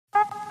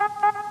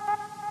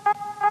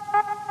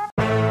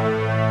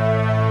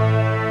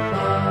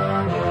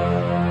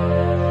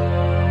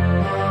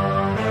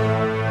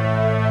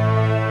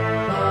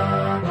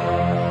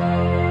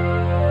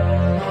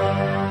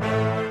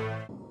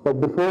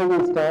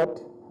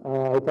start,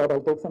 I thought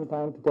I'll take some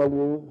time to tell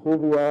you who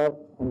we are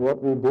and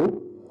what we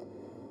do.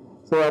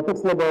 So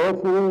Apex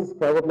Laboratories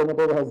Private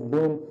Limited has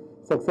been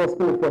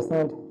successfully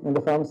present in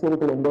the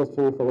pharmaceutical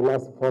industry for the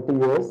last 40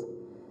 years.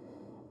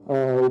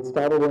 It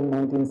started in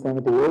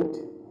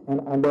 1978,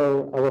 and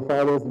under our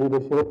father's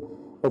leadership,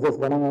 S.S.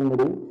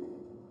 Vanangamudi,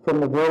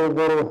 from a very,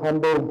 very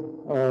humble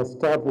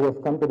start, we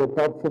have come to the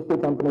top 50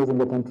 companies in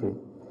the country.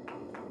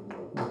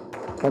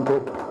 Thank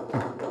you.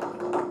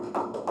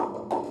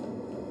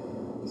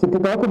 So to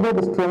talk about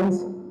the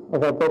strengths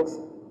of Apex,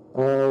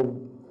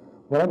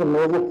 one of the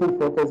major key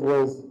focus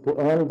was to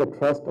earn the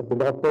trust of the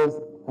doctors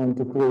and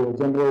to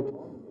generate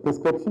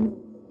prescription.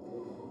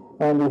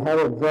 And we have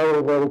a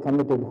very, very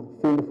committed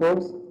field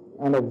force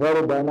and a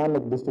very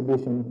dynamic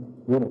distribution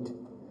unit.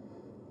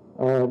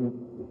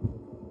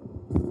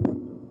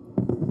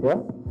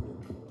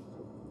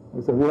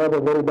 So we have a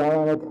very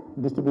dynamic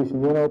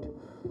distribution unit.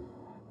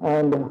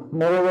 And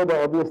moreover,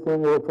 the obvious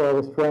thing for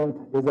our strength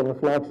is our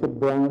flagship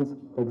brands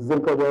like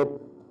Zincovert,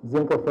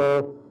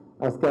 Zincofer,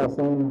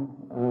 Ascacin,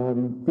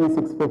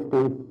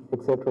 P650,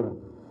 etc.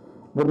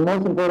 But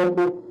most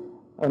importantly,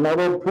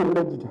 another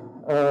privileged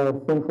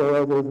thing for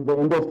us is the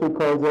industry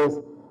calls us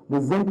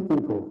the zinc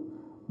people,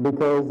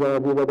 because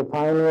we were the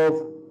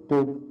pioneers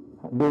to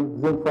do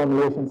zinc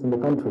formulations in the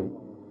country.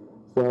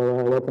 So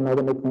that's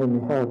another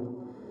nickname we have.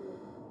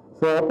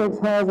 So Apex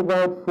has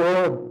about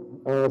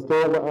 4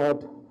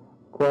 state-of-the-art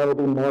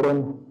quality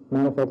modern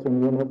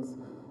manufacturing units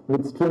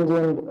with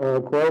stringent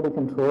quality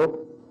control,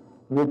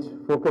 which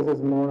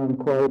focuses more on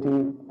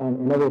quality and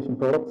innovation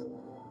products.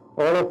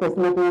 All our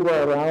facilities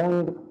are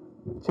around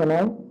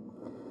Chennai,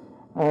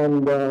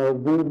 and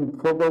we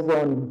focus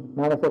on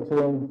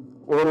manufacturing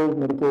oral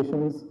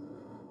medications,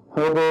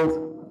 herbals,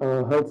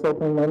 health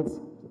supplements,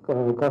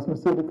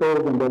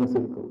 cosmeceuticals, and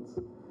dermaceuticals.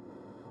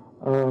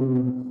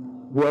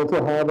 We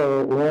also have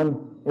our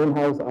own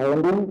in-house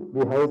R&D.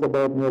 We house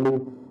about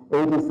nearly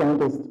 80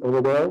 scientists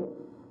over there.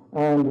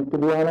 And to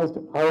be honest,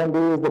 R&D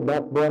is the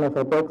backbone of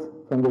Apex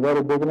from the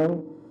very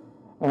beginning.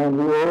 And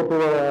we owe it to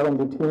our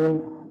R&D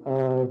team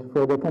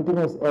for the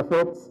continuous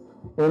efforts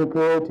in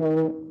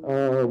creating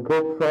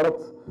great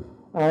products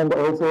and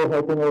also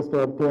helping us to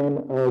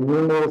obtain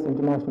numerous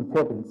international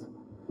patents.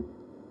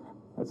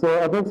 So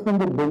Apex from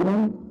the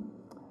beginning,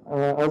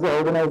 as an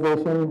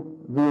organization,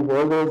 we've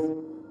always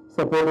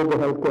supported the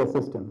healthcare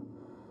system.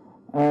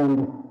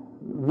 And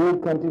we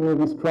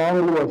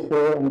strongly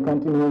assure and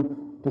continue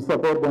to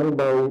support them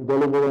by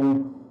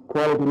delivering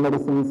quality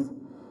medicines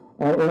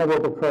and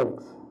innovative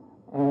products.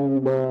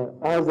 And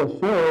as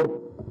assured,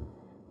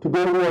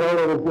 today we are all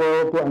over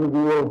here to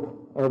unveil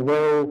a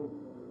very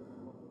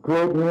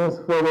great news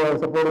for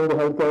supporting the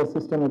healthcare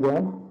system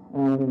again.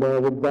 And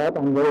with that,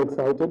 I'm very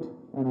excited,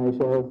 and I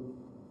shall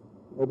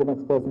let the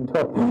next person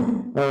talk.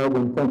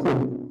 Thank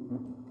you.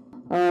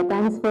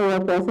 Thanks for your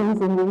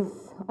presence in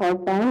these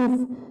odd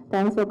times.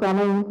 Thanks for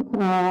coming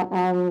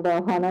and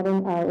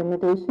honoring our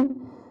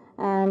invitation.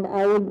 And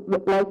I would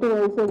like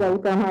to also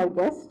welcome our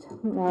guest,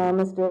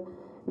 Mr.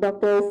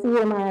 Dr.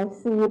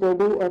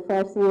 CMK.Reddy,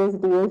 FRCS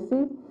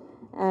DOC,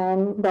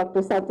 and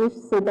Dr. Satish,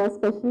 Siddha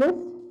Specialist,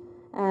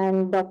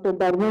 and Dr.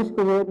 Dharmesh,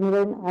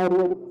 Kubendiran,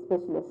 Ayurvedic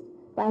Specialist.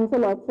 Thanks a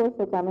lot, sir,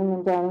 for coming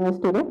and joining us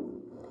today.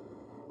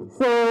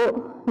 So,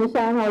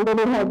 Nishan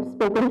already had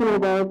spoken to you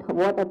about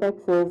what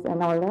Apex is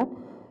and all that.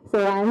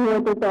 So, I'm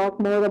here to talk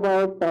more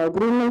about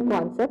green milk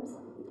concepts.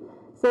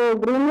 So,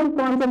 green milk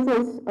concepts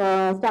is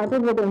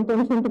started with the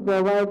intention to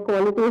provide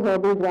quality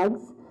herbal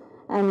drugs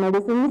and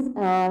medicines.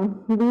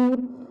 We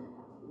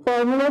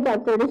formulate our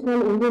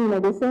traditional Indian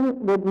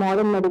medicine with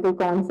modern medical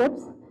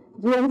concepts.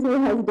 GMC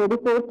has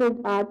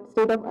dedicated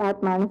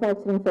state-of-art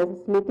manufacturing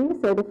facility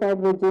certified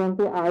with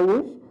GMP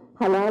Ayush,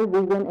 Halal,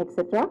 Vegan,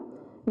 etc.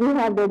 We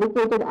have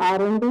dedicated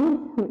R&D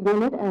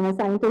unit and a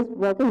scientist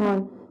working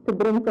on to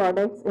bring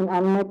products in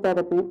unmet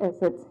therapy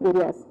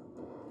areas.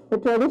 The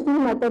traditional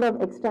method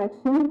of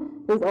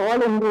extraction is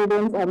all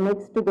ingredients are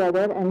mixed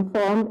together and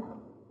formed.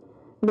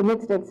 The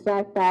mixed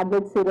extract,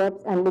 tablets,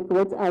 syrups, and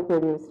liquids are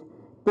produced.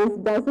 This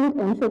doesn't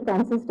ensure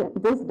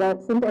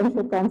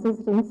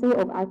consistency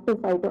of active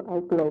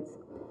phytoalkaloids.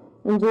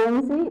 In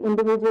GMC,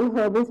 individual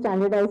herbal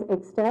standardized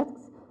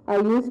extracts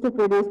are used to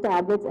produce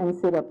tablets and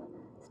syrup.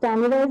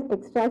 Standardized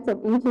extracts of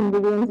each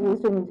ingredient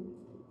used in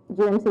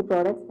GMC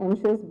products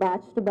ensures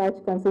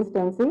batch-to-batch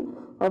consistency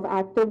of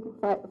active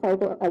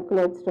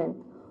phytoalkaloid strength.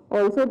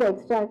 Also, the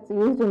extracts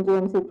used in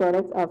GMC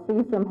products are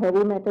free from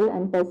heavy metal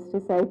and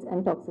pesticides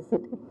and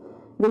toxicity.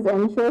 This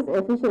ensures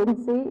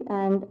efficiency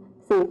and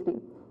safety.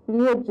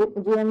 We at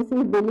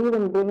GMC believe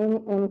in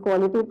bringing in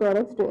quality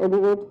products to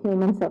alleviate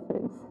human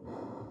sufferings.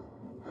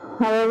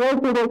 However,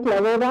 today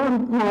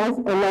Clevira has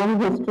a long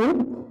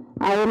history.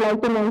 I would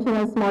like to mention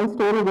a small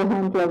story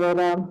behind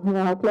Clevira.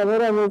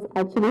 Clevira was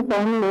actually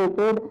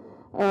formulated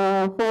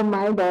for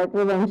my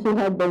daughter when she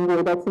had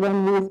dengue. That's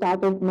when we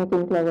started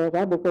making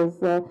Clevira,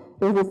 because it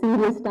was a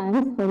serious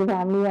time for the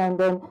family, and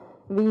then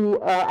we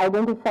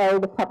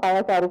identified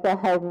papaya carica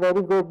had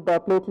very good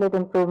platelet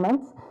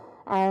improvements.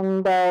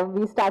 And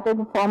we started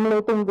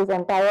formulating this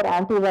entire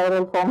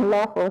antiviral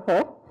formula for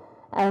her.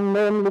 And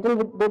then little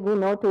bit did we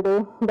know today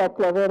that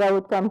Clevira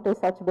would come to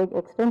such big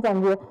extent,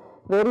 and we're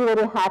very,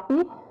 very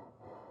happy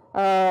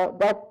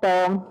that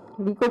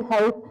we could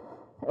help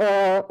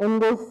in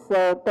this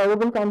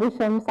terrible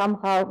condition.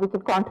 Somehow we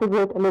could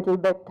contribute a little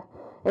bit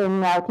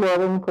in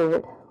clearing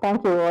COVID.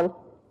 Thank you all.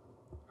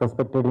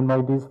 Respected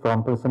invitees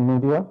from press and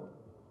media,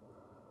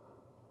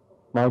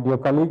 my dear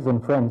colleagues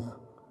and friends,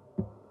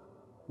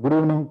 good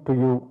evening to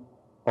you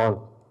all.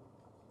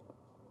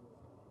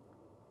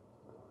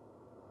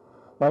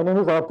 My name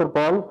is Dr.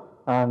 Paul,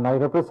 and I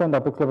represent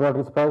Apex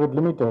Laboratories Private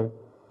Limited.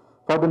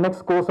 For the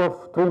next course of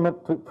 3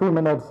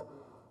 minutes,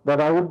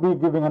 that I would be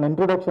giving an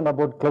introduction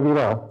about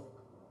Clevira,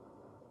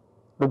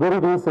 the very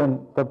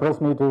reason the press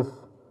meet is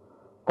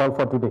called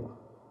for today.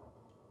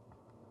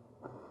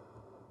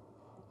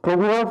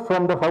 Clevira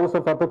from the house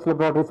of Apex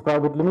Laboratories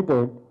Private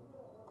Limited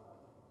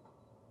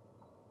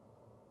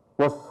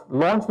was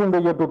launched in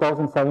the year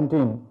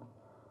 2017.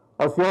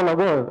 As you all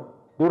aware,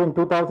 during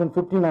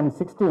 2015 and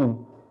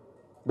 16,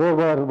 there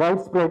were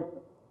widespread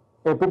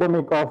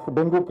epidemic of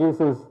dengue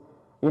cases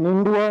in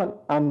India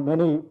and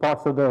many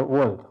parts of the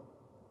world,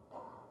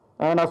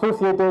 and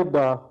associated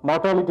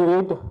mortality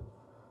rate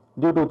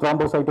due to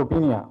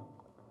thrombocytopenia.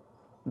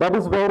 That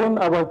is wherein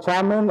our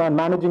chairman and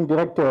managing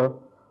director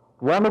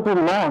wanted to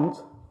launch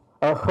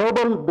a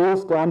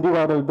herbal-based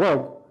antiviral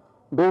drug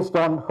based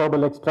on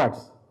herbal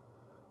extracts.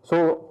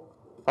 So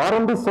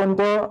R&D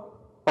Center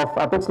of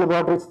Apex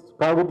Laboratories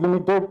Private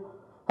Limited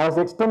has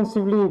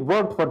extensively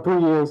worked for 2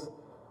 years,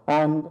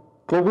 and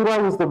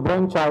Clevira is the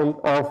brainchild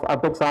of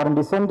Apex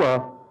R&D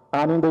Center,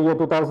 and in the year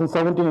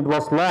 2017 it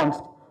was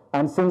launched,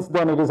 and since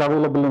then it is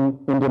available in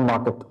Indian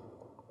market.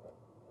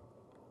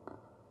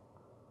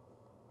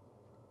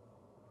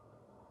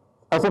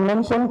 As I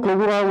mentioned,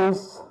 Clevira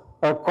is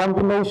a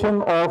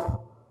combination of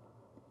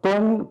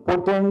 10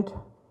 potent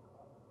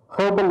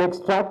herbal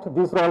extract.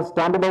 These are all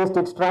standardized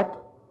extract.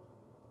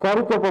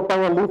 Carica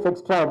papaya leaf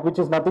extract, which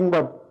is nothing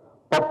but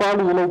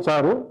papali ilai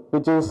charu,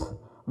 which is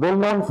well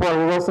known for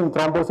reversing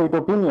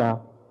thrombocytopenia,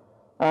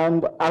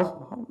 and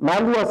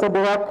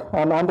Maluasadirac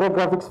and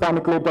Andrographix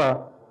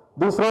familicata.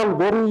 These are all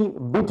very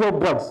bitter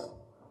drugs.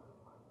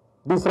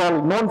 These are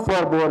all known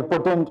for their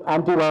potent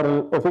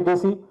antiviral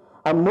efficacy,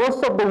 and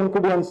most of the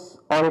ingredients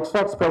or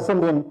extracts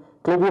present in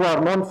Clevira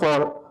are known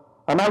for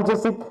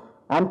analgesic,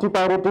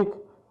 antipyretic,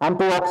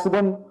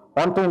 antioxidant,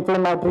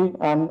 anti-inflammatory,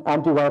 and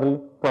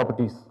antiviral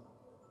properties.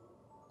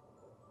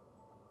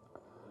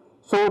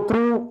 So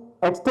through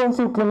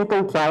extensive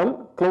clinical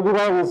trial,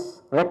 Clevira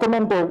is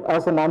recommended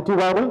as an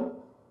antiviral,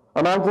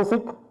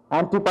 analgesic,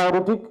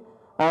 antipyretic,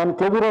 and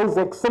Clevira is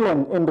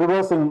excellent in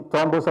reversing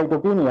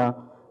thrombocytopenia.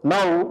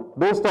 Now,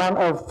 based on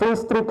a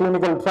phase 3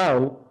 clinical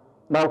trial,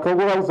 now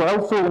Clevira is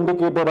also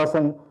indicated as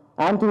an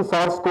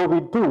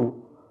anti-SARS-CoV-2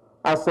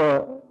 as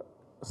a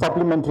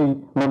supplementary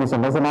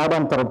medicine, as an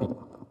add-on therapy.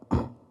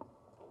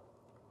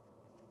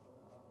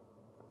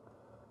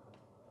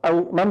 I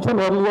mentioned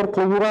earlier,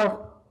 Clevira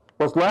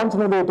was launched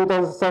in the year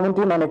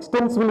 2017 and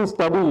extensively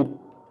studied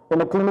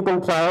in a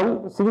clinical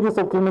trial. Series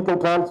of clinical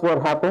trials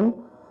were happened.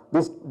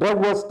 This drug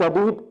was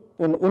studied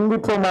in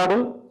vitro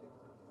model,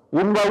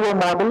 in vivo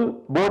model,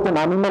 both in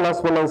animal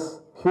as well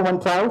as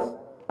human trials,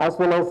 as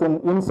well as in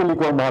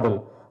silico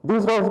model.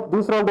 These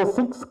are the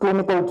 6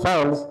 clinical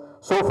trials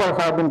so far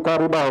have been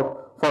carried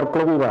out for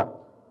Clevira.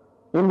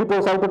 In vitro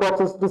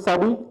cytotoxicity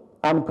study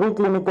and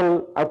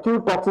preclinical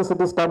acute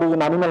toxicity study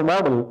in animal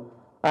model,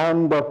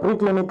 and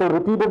preclinical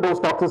repeated dose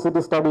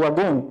toxicity study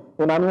again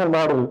in animal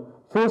model.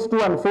 Phase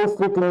 2 and phase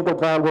 3 clinical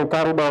trial were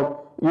carried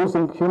out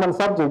using human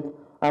subject,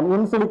 and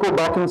in silico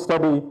docking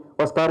study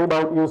was carried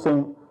out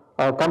using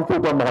a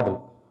computer model.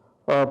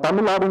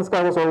 Tamil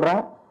audience-kaga solren,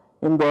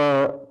 இந்த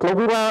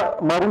Clevira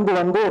மருந்து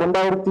வந்து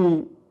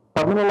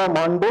 2017ஆம்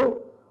ஆண்டு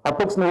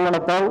apex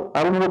நிறுவனத்தால்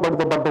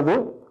அறிமுகப்படுத்தப்பட்டது.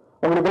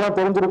 உங்களுக்கெல்லாம்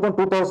தெரிஞ்சிருக்கும்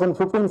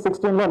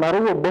 2015-16ல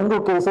நிறைய dengue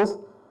cases,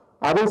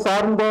 அதை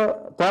சார்ந்த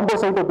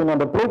thrombocytopenia,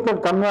 அந்த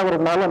பிளேட்லெட்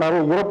கம்மியாகிறதுனால நிறைய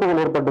இறப்புகள்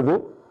ஏற்பட்டது.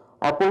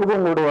 அப்பொழுது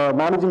எங்களுடைய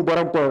மேனேஜிங்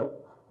டைரக்டர்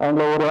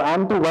எங்களை ஒரு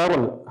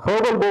ஆன்டிவைரல்,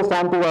 ஹெர்பல் பேஸ்ட்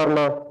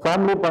ஆன்டிவைரலை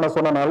ஃபார்முலேட் பண்ண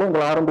சொன்னனால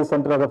எங்கள் ஆர்என்டி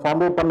சென்டர் அதை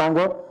ஃபார்முலேட் பண்ணாங்க.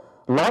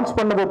 லான்ச்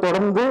பண்ணதை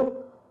தொடர்ந்து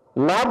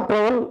லேப்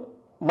ட்ரையல்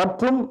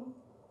மற்றும்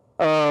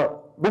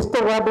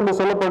விஸ்டர் வேப் என்று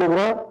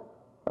சொல்லப்படுகிற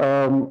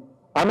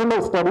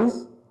அனிமல் ஸ்டடீஸ்,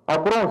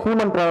 அப்புறம்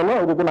ஹியூமன்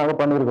ட்ரையலும் இதுக்கு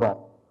நாங்கள் பண்ணியிருக்கிறோம்.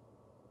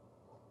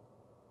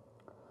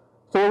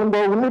 So in the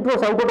in vitro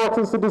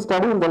cytotoxicity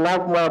study in the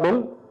lab model,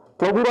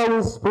 Clevira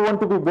is proven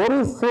to be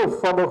very safe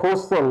for the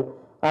host cell.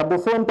 At the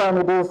same time,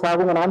 it is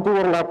having an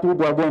antiviral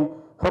activity against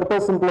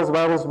herpes simplex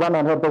virus 1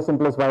 and herpes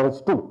simplex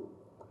virus 2.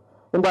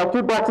 In the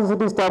acute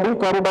toxicity study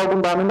carried out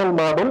in the animal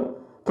model,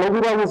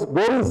 Clevira is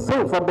very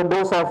safe at the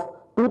dose of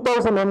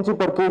 2000 mg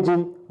per kg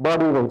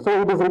body weight. So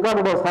it is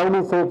regarded as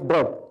highly safe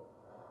drug.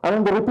 And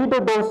in the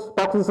repeated dose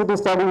toxicity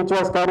study, which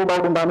was carried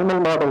out in the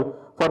animal model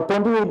for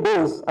 28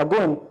 days,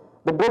 again,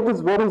 the drug is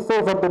very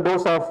safe at the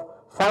dose of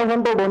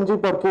 500 mg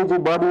per kg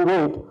body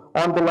weight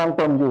on the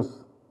long-term use.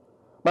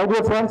 My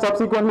dear friends,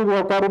 subsequently we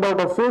have carried out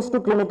a phase 2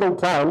 clinical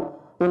trial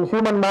in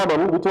human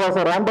model, which was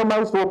a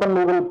randomized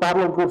open-label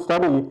parallel group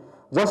study,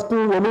 just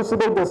to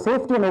elucidate the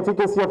safety and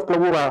efficacy of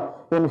Clevira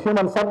in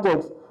human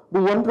subjects. We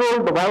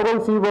enrolled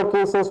viral fever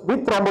cases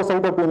with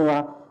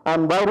thrombocytopenia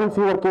and viral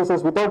fever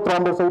cases without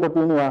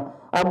thrombocytopenia.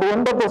 At the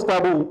end of the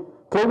study,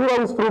 Clevira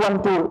is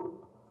proven to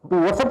be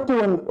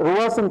effective in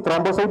reversing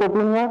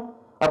thrombocytopenia,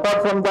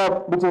 apart from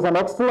that, which is an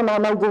excellent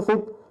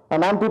analgesic,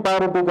 an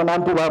antipyretic, and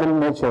antiviral in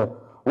nature.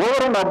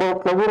 Over and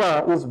above,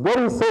 Clevira is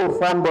very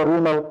safe on the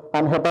renal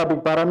and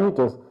hepatic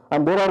parameters,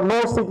 and there are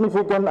no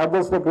significant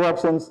adverse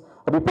reactions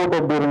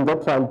reported during the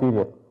trial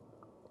period.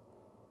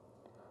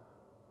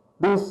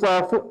 This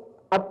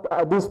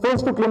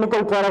phase 2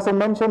 clinical trial, as I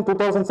mentioned,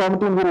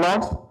 2017 we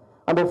launched,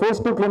 and the phase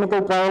 2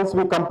 clinical trials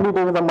we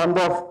completed in the month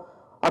of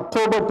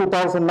October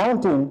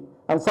 2019,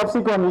 and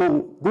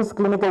subsequently this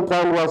clinical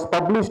trial was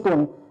published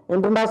in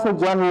International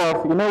Journal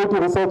of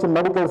Innovative Research in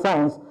Medical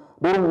Science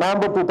during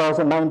November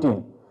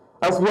 2019.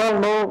 As we all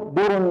know,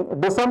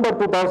 during December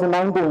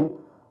 2019,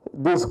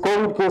 these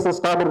COVID cases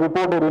started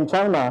reported in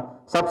China.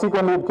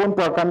 Subsequently, it came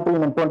to our country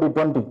in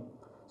 2020.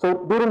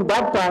 So during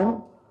that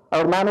time,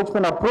 our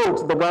management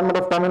approached the government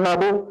of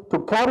Tamilnadu to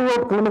carry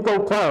out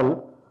clinical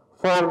trial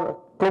for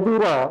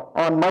Clevira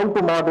on mild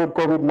to moderate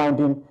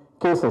COVID-19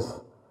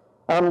 cases.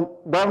 And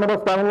government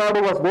of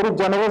Tamilnadu was very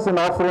generous in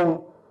offering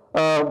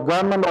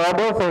government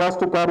order for us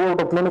to carry out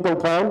a clinical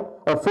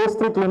trial, a phase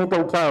 3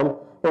 clinical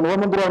trial in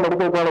Kubendiran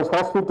Medical College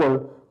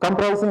Hospital,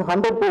 comprising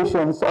 100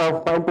 patients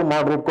of mild to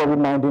moderate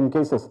COVID-19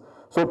 cases.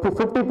 So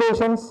 50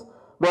 patients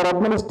were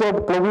administered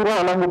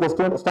Clevira along with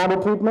the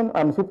standard treatment,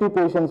 and 50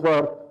 patients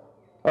were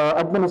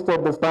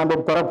administered the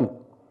standard therapy.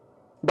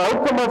 The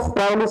outcome of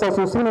trial is as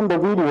you've seen in the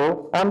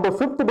video. On the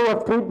 5th day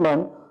of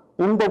treatment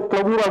in the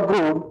Clevira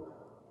group,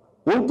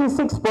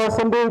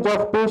 86%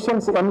 of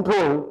patients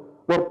enrolled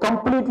were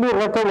completely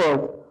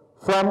recovered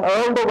from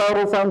all the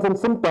viral signs and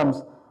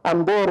symptoms,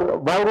 and their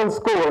viral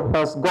score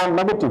has gone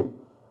negative.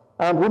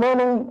 And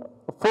remaining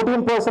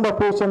 14% of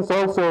patients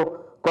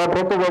also got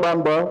recovered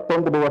on the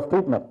 10th day of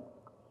treatment.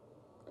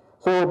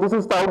 So this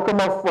is the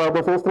outcome of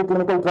the phase 3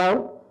 clinical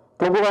trial.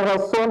 Clevira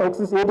has shown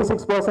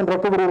 86%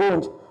 recovery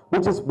range,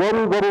 which is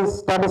very, very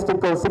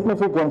statistical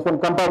significance when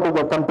compared to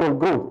the control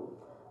group,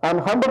 and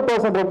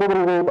 100%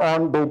 recovery rate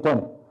on day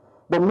 10.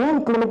 The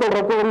mean clinical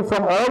recovery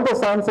from all the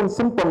signs and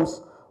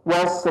symptoms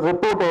was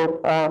reported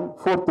on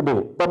 4th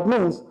day. That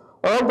means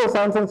all the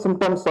signs and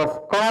symptoms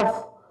of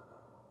cough,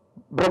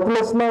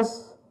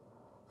 breathlessness,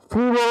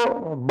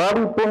 fever,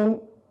 body pain,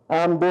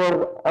 and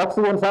their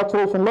oxygen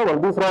saturation level,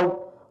 these are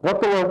all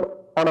recovered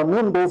on a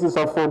mean basis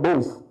of 4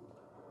 days.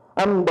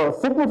 And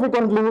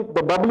significantly,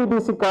 the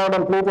WBC count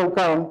and platelet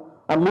count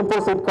and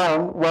lymphocyte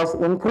count was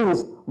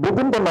increased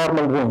within the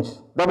normal range.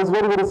 That is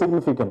very, very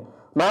significant.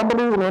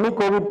 Normally, in any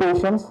COVID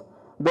patients,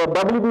 the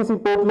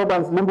WBC platelet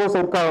and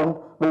lymphocyte count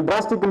will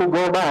drastically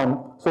go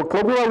down. So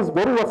Clevira is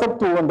very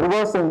effective in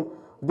reversing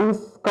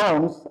these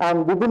counts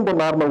and within the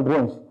normal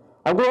range.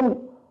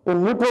 Again,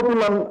 in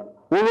neutrophil and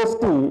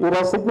AST, it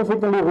has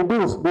significantly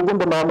reduced within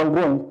the normal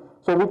range.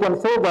 So we can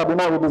say that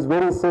it is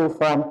very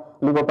safe on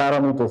liver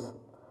parameters.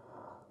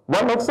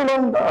 One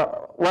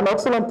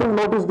excellent thing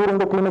noticed during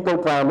the clinical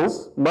trial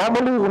is,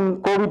 normally in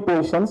COVID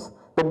patients,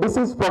 the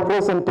disease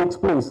progression takes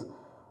place.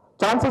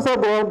 Chances are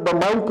there the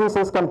mild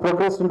cases can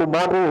progress into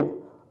moderate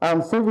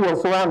and severe,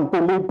 so on, to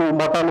lead to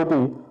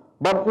mortality.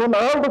 But in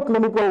all the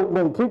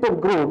clinical treated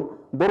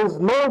group, there is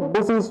no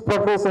disease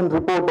progression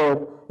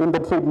reported in the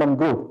treatment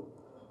group.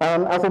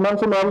 And as I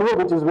mentioned earlier,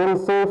 which is very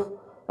safe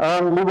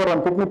on liver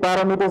and kidney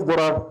parameters, there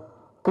are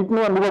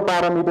kidney and liver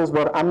parameters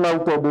were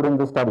unaltered during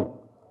the study.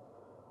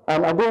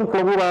 And again,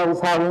 Clevira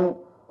is having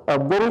a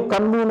very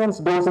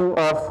convenient dosing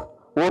of,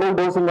 oral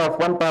dosing of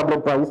 1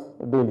 tablet twice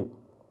daily.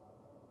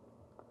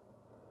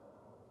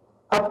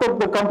 After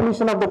the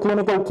completion of the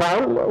clinical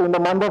trial in the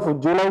month of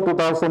July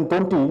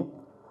 2020,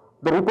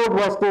 the report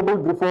was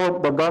tabled before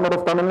the government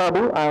of Tamil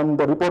Nadu, and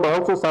the report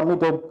also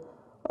submitted to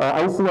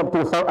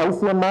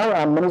ICMR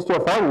and Ministry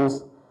of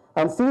Ayush,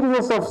 and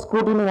series of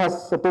scrutiny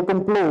has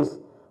taken place.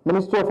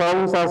 Ministry of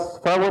Ayush has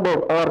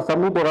forwarded or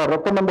submitted or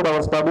recommended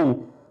our study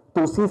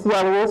to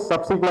CCRS,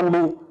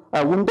 subsequently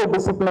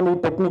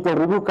interdisciplinary technical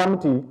review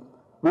committee,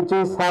 which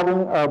is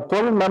having a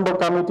 12-member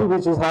committee,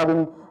 which is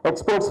having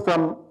experts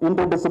from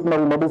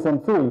interdisciplinary medicine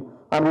field,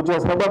 and which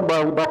was headed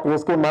by Dr.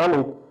 S.K.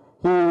 Malik.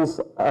 He is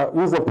a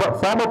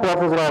former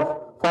professor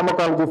of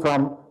pharmacology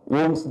from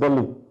AIIMS,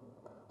 Delhi.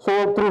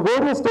 So through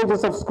various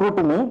stages of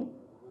scrutiny,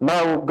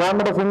 now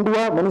Government of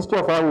India, Ministry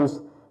of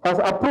Ayush has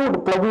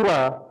approved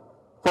Clevira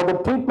for the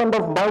treatment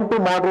of mild to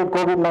moderate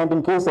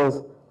COVID-19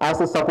 cases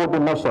as a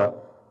supportive measure.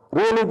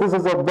 Really, this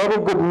is a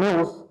very good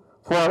news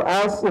for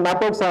us in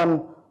Apex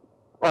and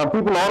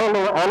people all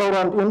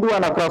around India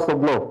and across the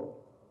globe.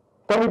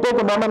 Can we take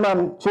a moment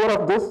and cheer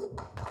up this?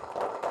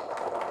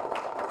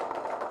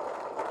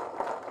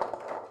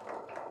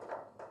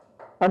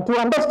 And to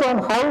understand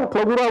how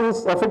Clevira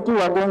is effective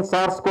against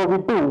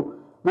SARS-CoV-2,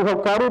 we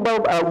have carried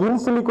out an in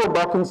silico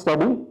docking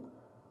study.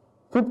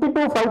 52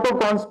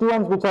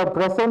 phytoconstituents which are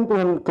present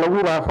in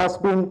Clevira has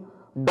been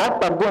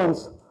docked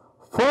against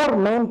 4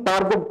 main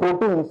target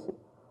proteins.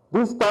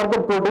 These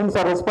target proteins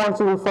are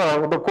responsible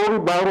for the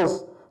COVID virus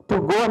to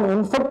go and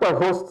infect a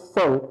host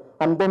cell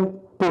and then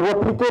to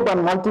replicate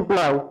and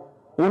multiply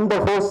in the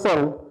host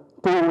cell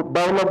to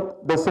develop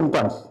the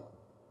symptoms.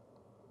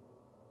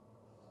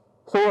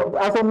 So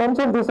as I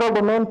mentioned, these are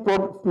the main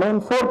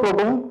 4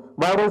 protein,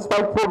 viral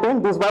spike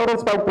protein. This viral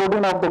spike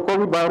protein of the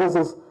COVID virus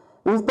is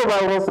the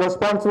virus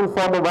responsible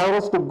for the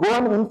virus to go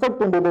and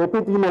infect into the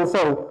epithelial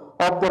cell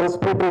of the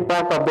respiratory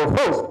tract of the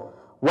host.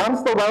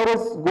 Once the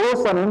virus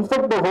goes and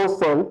infects the host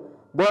cell,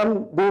 then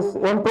this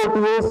M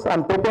protease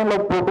and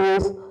protein-like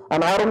protease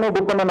and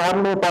RNA-dependent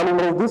RNA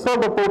polymerase, these are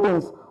the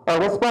proteins are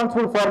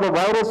responsible for the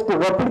virus to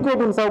replicate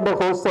inside the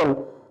host cell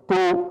to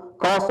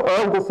cause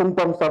all the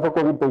symptoms of a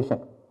COVID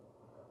patient.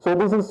 So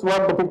this is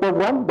what the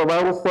pictogram, the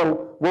virus cell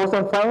goes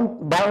and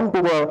bind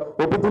to the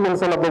epithelial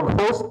cell of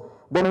the host,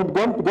 then it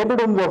get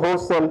it in the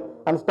host cell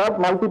and start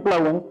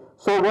multiplying.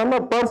 So when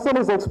a person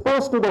is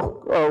exposed to the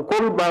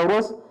COVID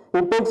virus,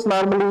 it takes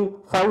normally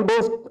 5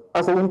 days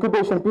as an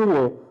incubation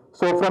period.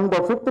 So from the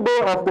 5th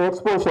day of the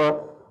exposure,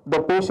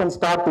 the patient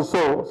start to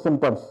show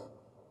symptoms.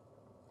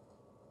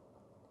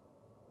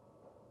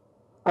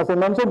 As I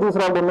mentioned, these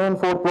are the main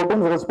 4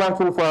 proteins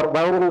responsible for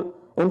viral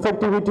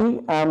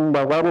infectivity and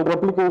viral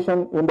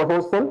replication in the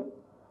host cell.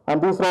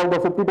 And these are the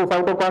 52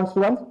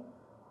 phytoconstituents.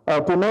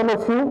 To name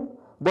a few,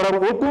 there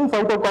are 18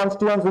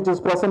 phytoconstituents which is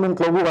present in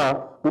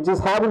Clevira, which is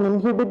having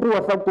inhibitory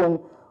effect in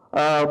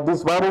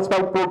this viral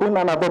spike protein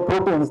and other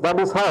proteins. That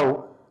is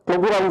how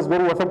Clevira is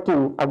very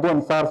effective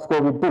against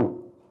SARS-CoV-2.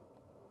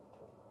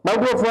 My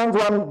dear friends,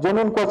 one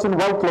genuine question,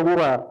 why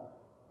Clevira?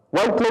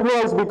 Why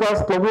Clevira is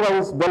because Clevira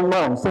is well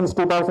known since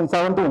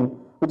 2017,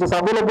 which is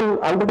available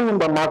already in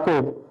the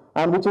market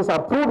and which is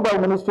approved by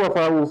Ministry of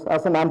Ayush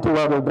as an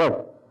antiviral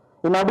drug.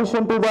 In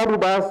addition to that,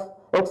 it has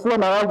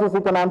excellent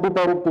analgesic and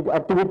antipyretic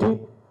activity,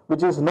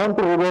 which is known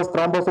to reverse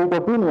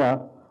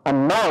thrombocytopenia,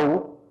 and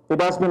now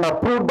it has been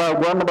approved by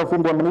Government of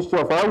India Ministry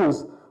of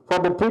Ayush for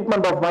the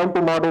treatment of mild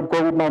to moderate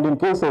COVID-19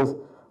 cases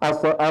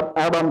as an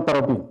add-on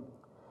therapy.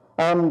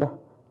 And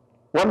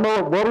one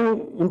more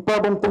very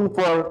important thing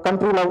for a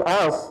country like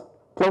us,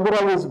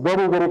 Clevira is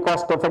very, very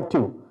cost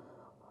effective.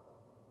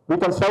 We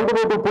can straight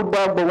away to put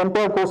that the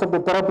entire course of the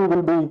therapy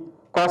will be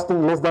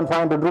costing less than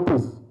 500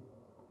 rupees.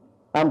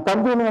 And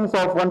convenience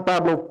of one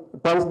tablet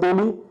twice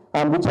daily,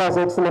 and which has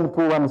excellent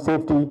proven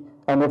safety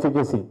and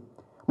efficacy.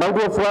 My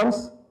dear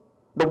friends,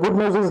 the good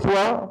news is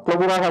here,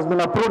 Clevira has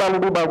been approved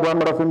already by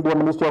Government of India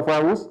Ministry of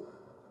Ayush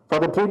for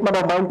the treatment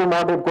of mild to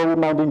moderate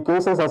COVID-19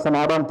 cases as an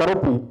add-on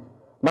therapy.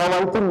 Now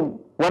I think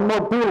one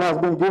more tool has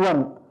been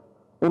given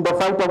in the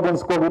fight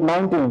against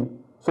COVID-19.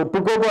 So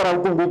together I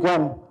think we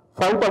can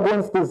fight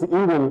against this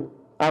evil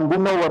and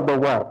win over the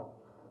war.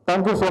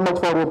 Thank you so much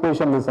for your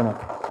patient listening.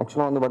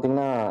 Actually, வந்து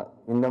பாத்தீங்கன்னா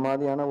இந்த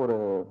மாதிரியான ஒரு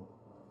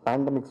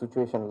pandemic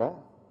சிச்சுவேஷன்ல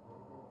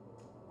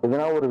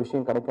எதனா ஒரு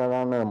விஷயம்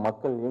கிடைக்காதான்னு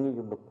மக்கள்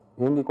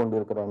ஏங்கி கொண்டு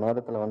இருக்கிற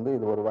நேரத்தில் வந்து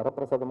இது ஒரு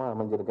வரப்பிரசாதமாக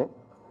அமைஞ்சிருக்கு.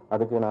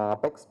 அதுக்கு நான்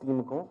அபெக்ஸ்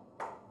டீமுக்கும்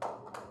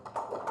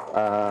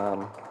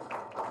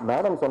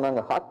மேடம் சொன்னாங்க,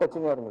 ஹார்ட்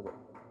டச்சிங்காக இருந்தது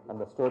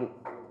அந்த ஸ்டோரி.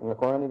 உங்கள்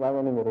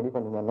குழந்தைக்காக நீங்கள் ரெடி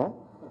பண்ணீங்கன்னா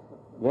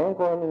என்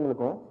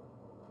குழந்தைங்களுக்கும்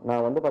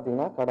நான் வந்து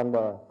பார்த்தீங்கன்னா கடந்த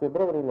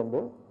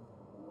பிப்ரவரியிலேருந்து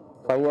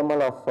 5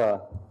 ml of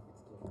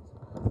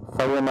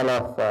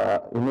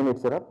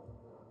இம்யூனிட் syrup,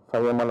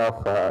 5 ml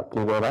of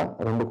கிளிவேரா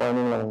 2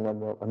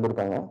 குழந்தைங்க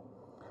வந்திருக்காங்க.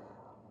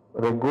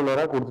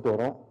 ரெகுலராக கொடுத்துட்டு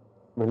வரோம்.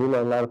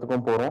 வெளியில் எல்லா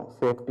இடத்துக்கும் போகிறோம்,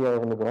 சேஃப்டியாக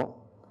இருந்துக்கிறோம்.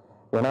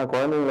 ஏன்னா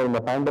குழந்தைங்களை இந்த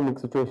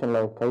பேண்டமிக்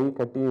சுச்சுவேஷனில் கை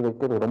கட்டி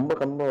வைக்கிறது ரொம்ப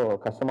ரொம்ப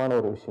கஷ்டமான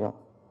ஒரு விஷயம்.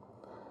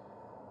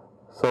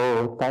 So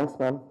thanks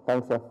ma'am,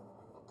 thanks sir.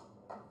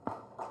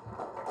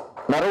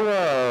 நிறைய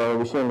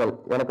விஷயங்கள்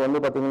எனக்கு வந்து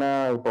பார்த்தீங்கன்னா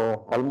இப்போது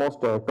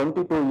ஆல்மோஸ்ட்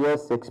 22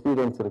 years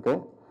எக்ஸ்பீரியன்ஸ்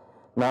இருக்குது.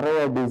 நிறைய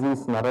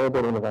டிசீஸ் நிறைய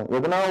பேர் இருக்காங்க.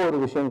 எதனா ஒரு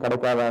விஷயம்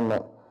கிடைக்காதான்னு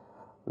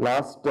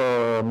லாஸ்ட்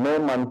மே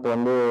மந்த்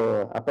வந்து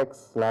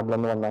அபெக்ஸ்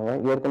லேப்லேருந்து வந்தாங்க.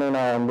 ஏற்கனவே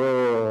நான் வந்து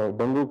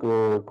டெங்குக்கு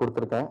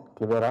கொடுத்துருக்கேன்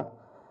கிளிவேரா.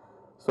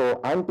 ஸோ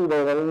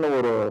ஆன்டிவைரல்னு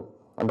ஒரு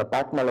அந்த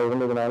பேக் மேலே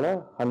இருந்ததுனால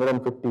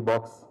 150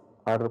 பாக்ஸ்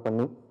ஆர்டர்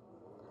பண்ணி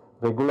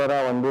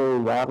ரெகுலராக வந்து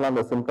யாரெல்லாம்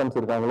அந்த சிம்டம்ஸ்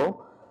இருக்காங்களோ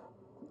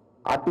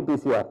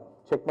ஆர்டிபிசிஆர்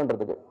செக்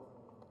பண்ணுறதுக்கு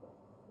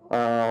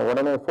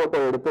உடனே ஃபோட்டோ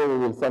எடுத்து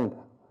சென்ட்.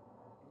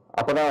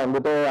 அப்போ தான்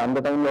வந்துட்டு அந்த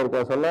டைமில் இருக்க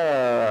சொல்ல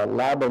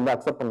லேப் வந்து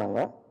அக்செப்ட் பண்ணாங்க.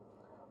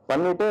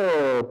 பண்ணிட்டு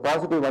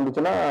பாசிட்டிவ்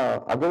வந்துச்சுன்னா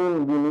again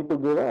we need to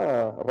give a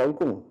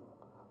writing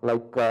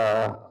like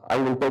I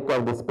will take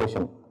care this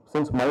patient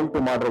since mild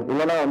to moderate.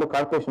 இல்லைன்னா வந்து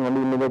கார்பரேஷன்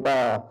வந்து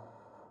இம்மிடியேட்டாக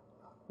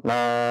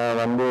நான்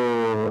வந்து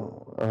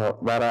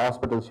வேற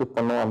ஹாஸ்பிட்டல் ஷிஃப்ட்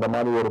பண்ணோம், அந்த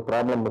மாதிரி ஒரு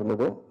ப்ராப்ளம்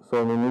இருந்தது. So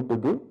we need to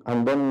give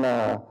and then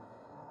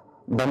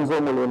benzo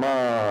மூலியமா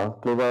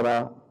கிளிவேரா,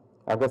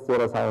 அகஸ்திய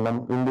ரசாயனம்,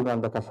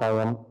 இந்துகாந்த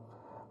கஷாயம்,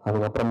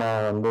 அதுக்கப்புறமா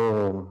வந்து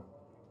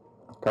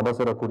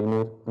கபசுர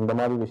குடிநீர், இந்த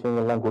மாதிரி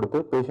விஷயங்கள்லாம் கொடுத்து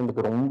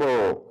பேஷண்ட்டுக்கு ரொம்ப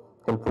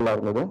ஹெல்ப்ஃபுல்லாக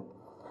இருந்தது.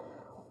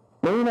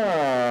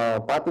 மெயினாக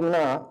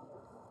பார்த்தீங்கன்னா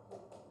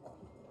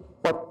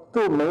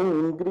 10 மெயின்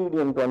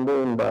இன்க்ரீடியன்ட் வந்து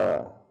இந்த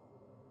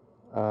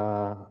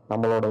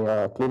நம்மளுடைய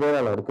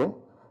கிளிவேராவில் இருக்குது.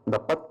 இந்த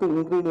 10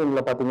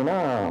 இன்க்ரீடியண்ட்டில் பார்த்தீங்கன்னா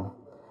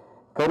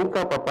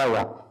கரிக்கா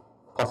பப்பாயா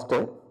ஃபஸ்ட்டு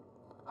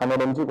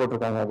 100 mg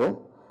போட்டிருக்காங்க. அது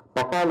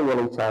பப்பாளி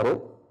இலைச்சாறு.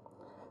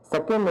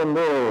 செகண்ட்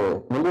வந்து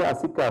நெல்லி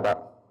அசிக்காதா,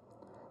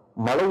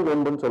 மலை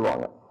வேண்டுன்னு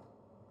சொல்லுவாங்க.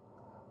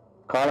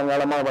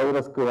 காலங்காலமாக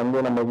வைரஸ்க்கு வந்து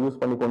நம்ம யூஸ்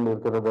பண்ணி கொண்டு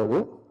இருக்கிறது அது.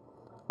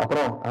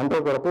 அப்புறம்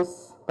ஆண்ட்ரோகரபிஸ்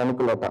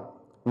பனிக்குலட்டா,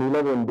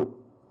 நிலவேம்பு.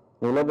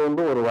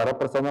 நிலவேம்பு ஒரு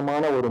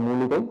வரப்பிரசாதமான ஒரு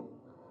மூலிகை.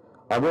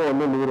 அதுவும்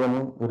வந்து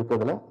நீரமும்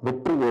இருக்குதுல.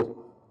 வெற்றி வேர்,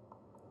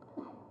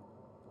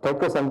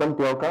 டைக்கோசண்டம்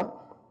பியோக்கா,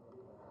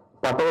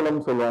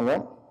 பட்டோலம் சொல்லுவாங்க.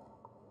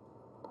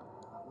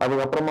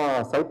 அதுக்கப்புறமா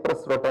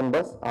சைப்ரஸ்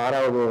ரொட்டண்டஸ்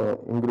 6வது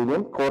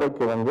இன்கிரீடியன்ட்,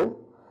 கோரைக்கிழங்கு.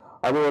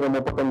 அது ஒரு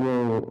 35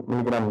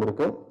 மில்லிகிராம்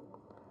இருக்கு.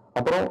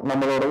 அப்புறம்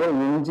நம்மளுடைய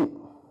இஞ்சி,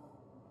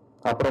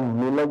 அப்புறம்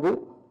மிளகு,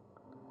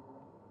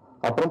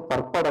 அப்புறம்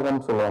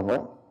பற்படகம் சொல்லுவாங்க,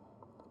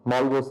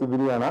 மால்கோசி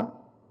விரியானா,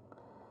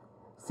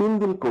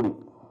 சீந்தில் கொடி.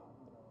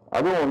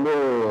 அதுவும் வந்து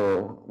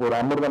ஒரு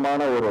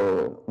அமிர்தமான ஒரு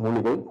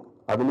மூலிகை,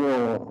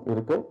 அதுலேயும்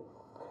இருக்கு.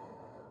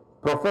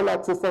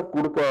 ப்ரொஃபைலாக்சிஸை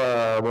கொடுக்க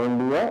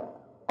வேண்டிய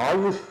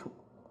ஆயுஷ்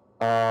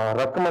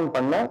ரெக்கமெண்ட்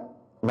பண்ண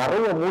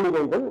நிறைய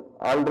மூலிகைகள்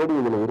ஆல்ரெடி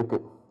இதில் இருக்கு.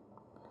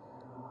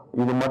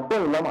 இது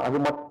மட்டும் இல்லாமல் அது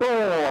மட்டும்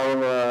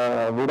அவங்க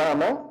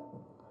விடாம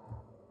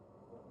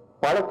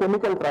பல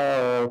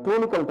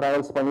கிளினிக்கல்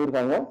ட்ரையல்ஸ்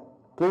பண்ணியிருக்காங்க.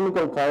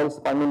 கிளினிக்கல் ட்ரையல்ஸ்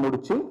பண்ணி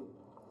முடிச்சு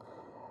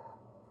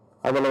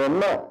அதில்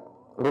என்ன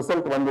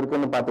ரிசல்ட்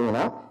வந்திருக்குன்னு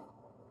பார்த்தீங்கன்னா,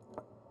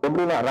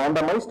 எப்படின்னா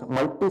randomised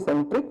multi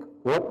centric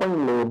open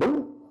label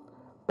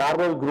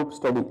parallel group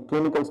study,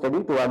 clinical study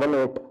to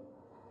evaluate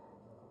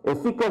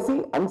efficacy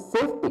and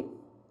safety.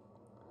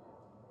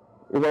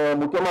 இதை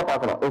முக்கியமாக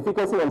பார்க்கணும்,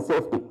 எஃபிகசி அண்ட்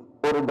சேஃப்டி.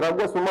 ஒரு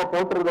ட்ரக்கை சும்மா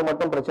போட்டுறது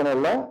மட்டும் பிரச்சனை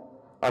இல்லை,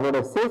 அதோட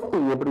சேஃப்டி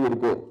எப்படி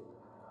இருக்கு,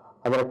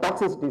 அதோட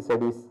டாக்ஸிசிட்டி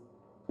ஸ்டடிஸ்,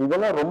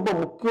 இதெல்லாம் ரொம்ப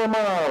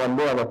முக்கியமாக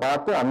வந்து அதை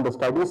பார்த்து அந்த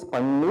ஸ்டடிஸ்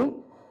பண்ணி.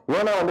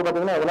 ஏன்னா வந்து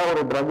பார்த்தீங்கன்னா எதனா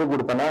ஒரு ட்ரக்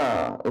கொடுத்தனா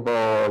இப்போ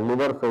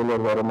லிவர்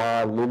ஃபெயிலியர் வருமா,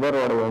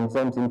 லிவரோட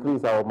என்சைம்ஸ்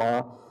இன்க்ரீஸ் ஆகுமா,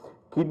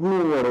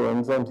 கிட்னியோட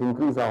என்சைம்ஸ்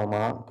இன்க்ரீஸ்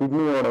ஆகுமா,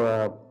 கிட்னியோட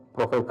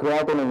ப்ரொஃபைல்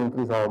கிரியாட்டினின்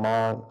இன்க்ரீஸ் ஆகுமா,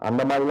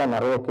 அந்த மாதிரிலாம்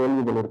நிறைய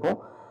கேள்விகள் இருக்கும்.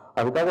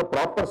 அதுக்காக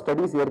ப்ராப்பர்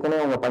ஸ்டடிஸ்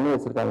ஏற்கனவே அவங்க பண்ணி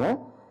வச்சிருக்காங்க.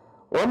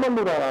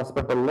 ஓமந்தூர்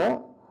ஹாஸ்பிட்டலில்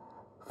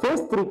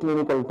ஃபேஸ் 3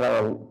 கிளினிக்கல்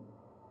ட்ரையல்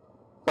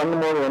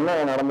பண்ணும்போது என்ன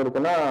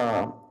நடந்திருக்குன்னா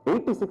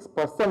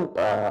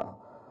 86%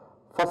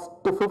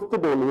 ஃபஸ்ட்டு 5th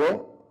டேலேயே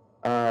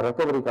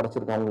ரெக்கவரி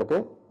கிடச்சிருக்கு அவங்களுக்கு.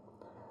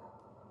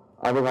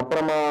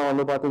 அதுக்கப்புறமா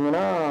வந்து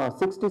பார்த்தீங்கன்னா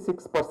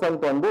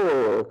 66% வந்து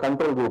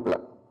கண்ட்ரோல் குரூப்பில்.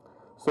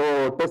 ஸோ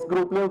டெஸ்ட்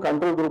குரூப்லேயும்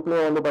கண்ட்ரோல்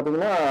குரூப்லேயும் வந்து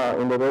பார்த்தீங்கன்னா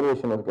இந்த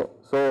வேரியேஷன் இருக்கு.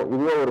 ஸோ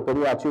இதுவே ஒரு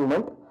பெரிய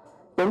அச்சீவ்மெண்ட்.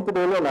 10th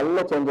டேல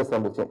நல்ல சேஞ்சஸ்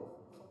வந்துச்சு.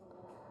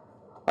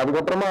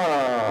 அதுக்கப்புறமா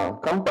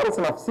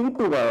comparison of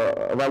CD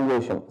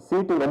valuation,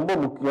 CD ரொம்ப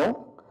முக்கியம்.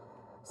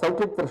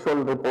 சைக்ளிக்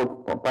த்ரெஷோல்ட் ரிப்போர்ட்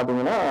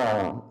பார்த்தீங்கன்னா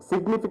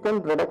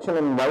significant reduction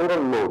in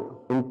viral load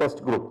in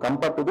test group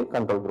compared to the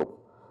control group.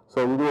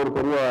 So இது ஒரு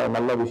பெரிய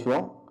நல்ல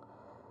விஷயம்.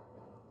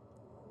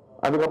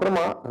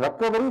 அதுக்கப்புறமா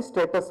recovery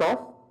status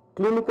of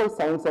clinical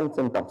science and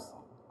symptoms.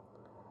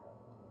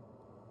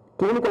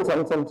 Clinical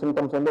science and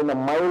symptoms வந்து இந்த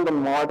மைல்ட்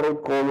அண்ட் மாடரேட்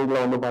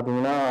கோவிட்ல வந்து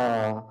பார்த்தீங்கன்னா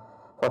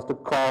first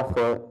cough,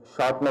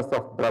 shortness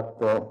of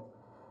breadth,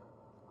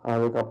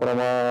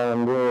 அதுக்கப்புறமா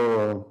வந்து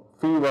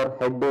ஃபீவர்,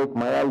 ஹெட்ஏக்,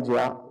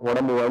 மயால்ஜியா,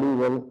 உடம்பு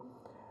வலிகள்,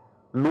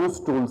 loose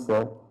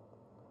stools,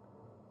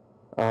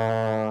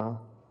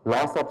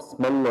 loss of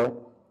smell,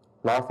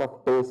 loss of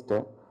taste.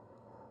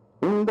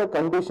 இந்த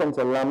கண்டிஷன்ஸ்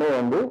எல்லாமே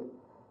வந்து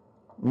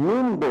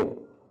மீன் டே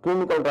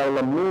கிளினிக்கல்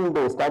ட்ரையலில் மீன்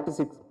டே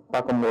ஸ்டாட்டிஸ்டிக்ஸ்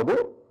பார்க்கும்போது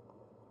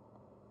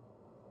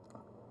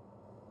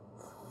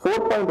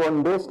 4.1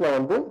 டேஸ்ல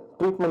வந்து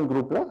ட்ரீட்மெண்ட்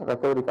குரூப்ல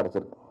ரெக்கவரி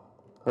கிடைச்சிருக்கு.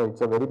 So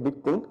it's a very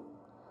big thing.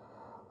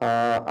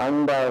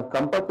 And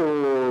compare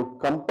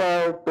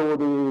to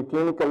the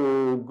clinical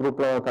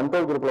குரூப்ல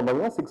கண்ட்ரோல் குரூப்ல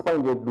பார்த்தீங்கன்னா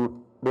 6.8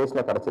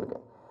 டேஸ்ல கிடைச்சிருக்கு.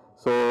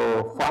 ஸோ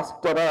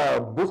ஃபாஸ்டராக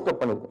பூஸ்டப்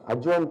பண்ணிருக்கு.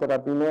 அட்ஜுவன்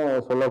தெராப்பின்னு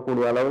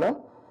சொல்லக்கூடிய அளவில்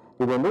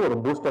இது வந்து ஒரு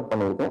பூஸ்டப்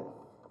பண்ணியிருக்கு.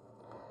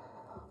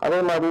 அதே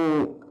மாதிரி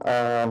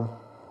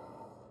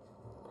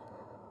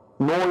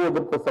நோய்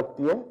எதிர்ப்பு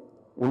சக்தியை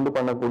உண்டு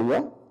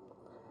பண்ணக்கூடிய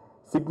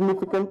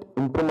சிக்னிஃபிகண்ட்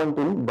இம்ப்ரூவ்மெண்ட்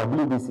இன்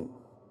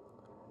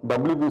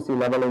டபிள்யூபிசி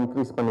லெவல்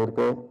இன்க்ரீஸ்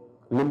பண்ணியிருக்கு,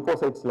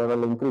 லிம்போசைட்ஸ்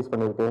லெவல் இன்க்ரீஸ்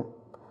பண்ணியிருக்கு.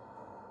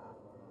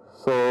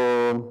 ஸோ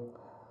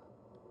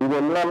இது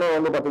எல்லாமே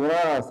வந்து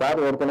பார்த்தீங்கன்னா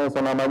சார் ஏற்கனவே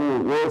சொன்ன மாதிரி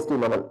ஏஎஸ்டி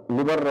லெவல்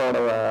லிவரோட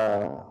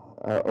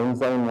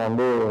என்சைம்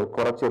வந்து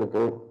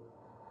குறைச்சிருக்கு.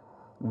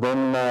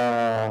 தென்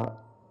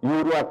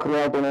urea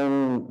creatinine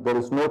there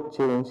is no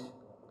change.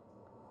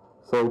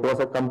 So it was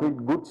a complete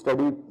good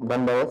study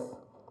done by us.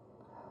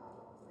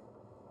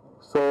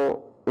 So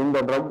இந்த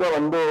ட்ரக்கை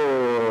வந்து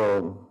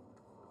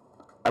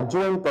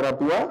அட்ஜுவன்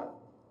தெரப்பியா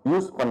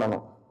யூஸ்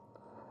பண்ணணும்.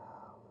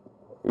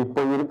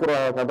 இப்போ இருக்கிற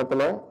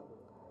கட்டத்தில்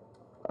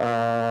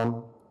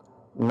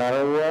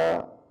நிறைய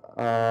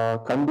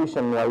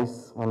கண்டிஷன் வைஸ்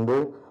வந்து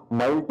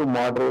மைல்ட் டு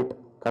மாடரேட்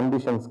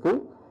கண்டிஷன்ஸ்க்கு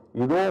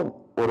இதுவும்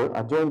ஒரு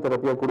அட்ஜுவன்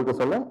தெரப்பியா கொடுக்க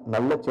சொல்ல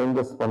நல்ல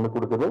சேஞ்சஸ் வந்து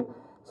கொடுக்குது.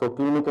 So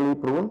clinically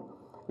proven.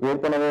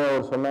 ஏற்கனவே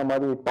அவர் சொன்ன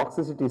மாதிரி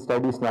டாக்ஸிசிட்டி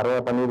ஸ்டடிஸ் நிறைய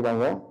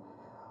பண்ணியிருக்காங்க.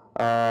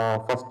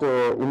 First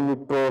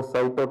in vitro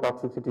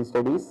சைட்டோடாக்சிசிட்டி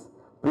studies,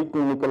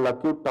 ப்ரீக்ளினிக்கல்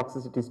acute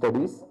toxicity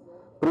studies,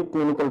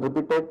 ப்ரீக்ளினிக்கல்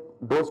repeated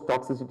dose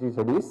toxicity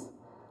studies,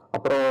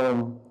 அப்புறம்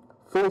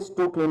phase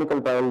 2 clinical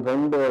trial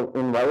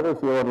in viral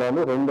fever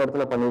வந்து 2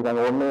 இடத்துல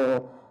பண்ணியிருக்காங்க. ஒன்று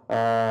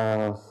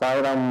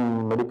சாய்ராம்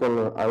மெடிக்கல்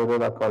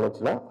ஆயுர்வேதா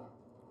காலேஜில்,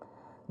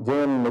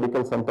 ஜேஎன்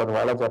மெடிக்கல் சென்டர்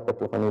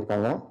வாலாஜாப்பேட்டில்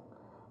பண்ணியிருக்காங்க.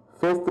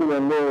 ஃபேஸ் 3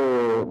 வந்து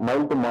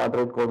mild to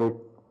moderate Covid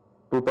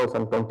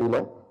 2020ல்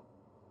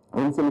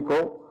in silico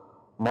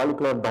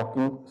molecular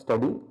docking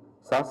study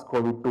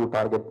SARS-CoV-2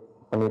 target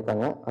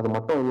பண்ணியிருக்காங்க. அது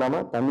மட்டும்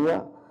இல்லாமல்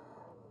தனியாக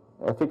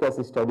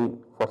efficacy study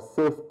for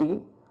safety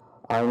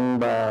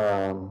and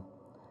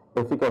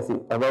efficacy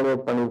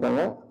evaluate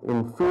பண்ணியிருக்காங்க in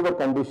fever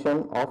condition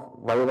of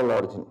viral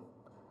origin.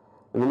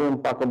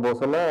 இதுலேயும் பார்க்கும்போது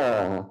சொல்ல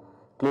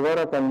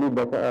Clevira can be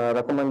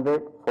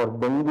recommended for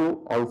dengue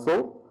also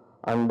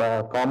and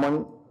common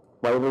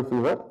viral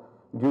fever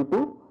due to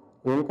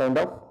any kind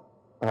of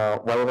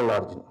viral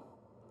origin.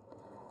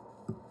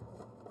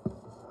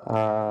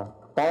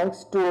 Thanks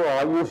to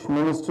Ayush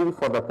Ministry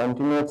for the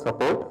continued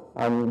support,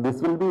 and this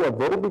will be a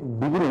very big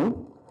beginning,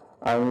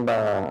 and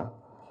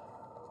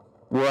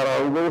we are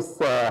always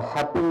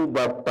happy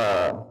that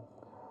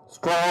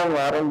strong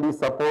R&D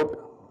support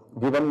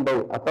given by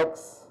Apex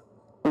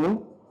team,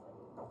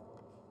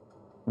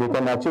 we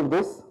can achieve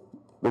this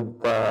with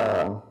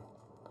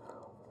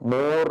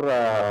more,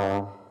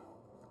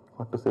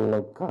 what to say,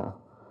 like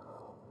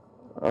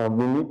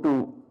we need to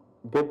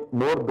get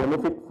more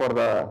benefit for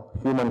the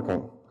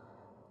humankind.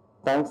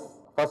 Thanks.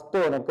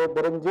 First எனக்கு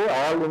தெரிஞ்சு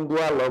all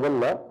India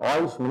லெவலில்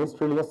ஆயுஷ்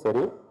மினிஸ்ட்ரிலையும்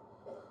சரி,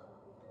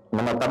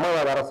 நம்ம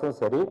தமிழக அரசும்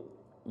சரி,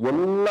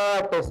 எல்லா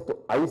test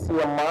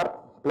ICMR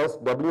plus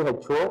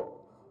WHO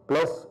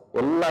plus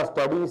எல்லா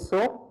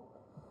ஸ்டடீஸும்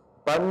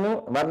பண்ணி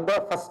வந்த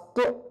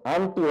ஃபஸ்ட்டு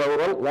ஆன்டி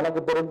வைரல்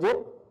எனக்கு தெரிஞ்சு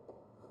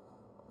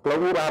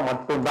Clevira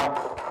மட்டும்தான்.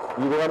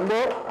 இது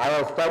வந்து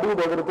ஸ்டடி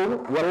எவ்ரிதிங்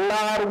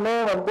எல்லாருமே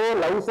வந்து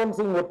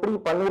லைசன்சிங் எப்படி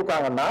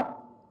பண்ணியிருக்காங்கன்னா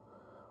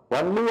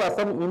only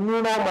as an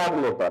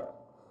immunomodulator.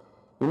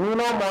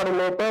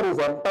 Immunomodulator is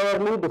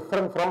entirely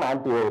different from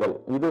antiviral.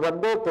 இது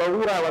வந்து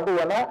Clevira வந்து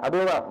என்ன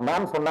அதுதான்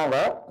மேம் சொன்னாங்க.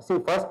 See,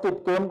 first it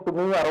came to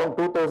me around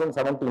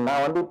 2017.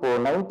 நான் வந்து இப்போ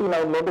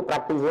 99லேருந்து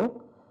practising,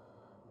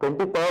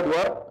 23rd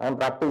year I am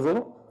practicing.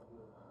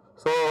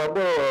 So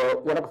வந்து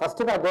எனக்கு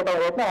ஃபஸ்ட்டு நான்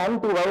கேட்டவங்க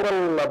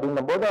ஆன்டிவைரல்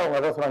அப்படின்னும் போது அவங்க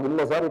எதாவது சொன்னாங்க,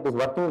 இல்லை sir it is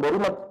working very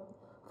much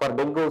for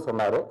dengue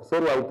சொன்னார்.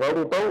 சரி, I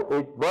tried it out,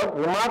 it work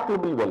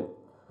remarkable well.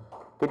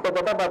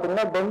 கிட்டத்தட்ட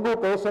பார்த்தீங்கன்னா டெங்கு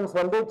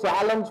பேஷண்ட்ஸ் வந்து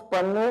சேலஞ்ச்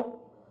பண்ணி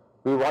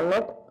we won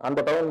it. அந்த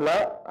டைமில்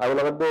அதில்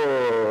வந்து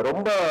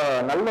ரொம்ப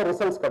நல்ல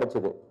ரிசல்ட்ஸ்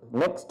கிடைச்சிது.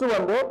 நெக்ஸ்ட்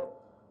வந்து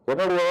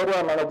என்னுடைய area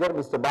manager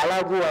mister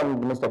Balaji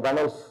and mister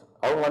Ganesh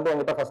அவங்க வந்து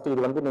என்கிட்ட ஃபஸ்ட்டு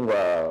இது வந்து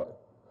நீங்கள்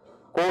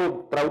கோவிட்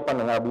ட்ரை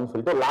பண்ணுங்க அப்படின்னு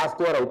சொல்லிட்டு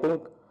last year I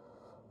think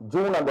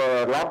June அந்த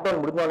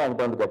லாக்டவுன் முடிஞ்சோன்னு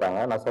என்கிட்ட வந்து கேட்டாங்க.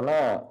 நான்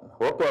சொன்னேன்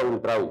okay I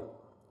will try.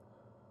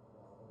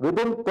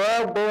 Within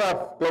 3rd day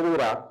of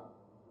Clevira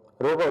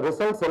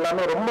results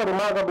எல்லாமே ரொம்ப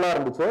ரிமார்க்கபிளாக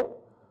இருந்துச்சு.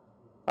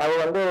 அது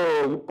வந்து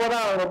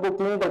இப்போதான் அவங்க வந்து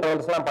கிளினிக்கல்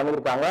ட்ரையல்ஸ்லாம்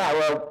பண்ணியிருக்காங்க. I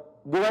have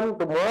given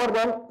to more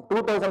than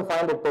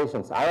 2500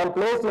 patients. I am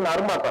placed in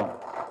Armakkam.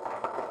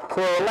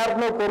 So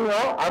எல்லாருக்குமே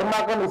தெரியும்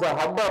அர்மாக்கம் is a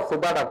hub of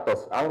Siddha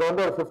doctors. அங்கே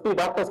வந்து ஒரு 50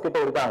 டாக்டர்ஸ் கிட்ட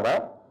இருக்காங்க.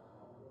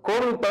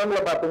 கோவிட்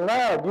டைமில் பார்த்தீங்கன்னா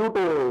due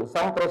to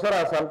some pressure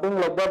or something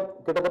like that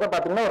கிட்டத்தட்ட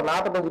பார்த்தீங்கன்னா ஒரு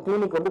 45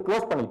 கிளினிக் வந்து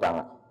க்ளோஸ்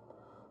பண்ணிட்டாங்க.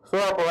 ஸோ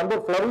அப்போ வந்து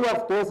ஃப்ளரி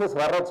ஆஃப் கேசஸ்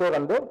வர்றச்சே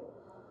வந்து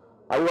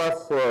I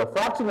was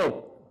fortunate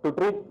to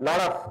treat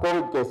lot of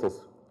Covid cases.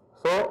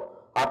 So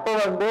அப்போ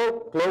வந்து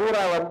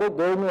Clevira வந்து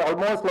gave me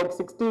almost like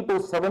 60 to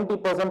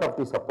 70% of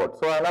the support.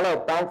 So அதனால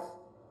thanks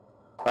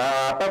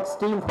Apex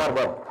team for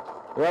them.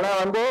 ஏன்னா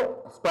வந்து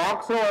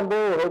ஸ்டாக்ஸும் வந்து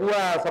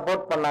ஹெவியாக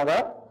சப்போர்ட் பண்ணாங்க.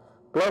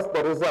 Plus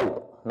the result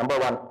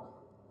number 1.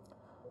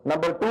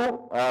 Number 2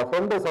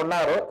 friend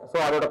சொன்னார். ஸோ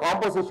அதோட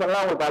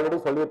காம்போசிஷன்லாம் உங்களுக்கு ஆல்ரெடி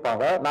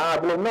சொல்லியிருப்பாங்க. நான்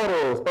அதில் இன்னொரு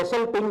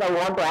special thing I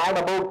want to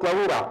add about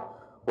Clevira.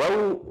 Why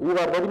you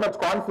are very much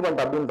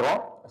confident அப்படின்றோம்.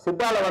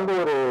 சித்தாவில் வந்து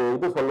ஒரு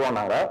இது சொல்லுவோம்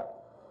நாங்கள்,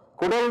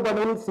 குடல்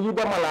தனில்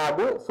சீதம்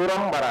அல்லாது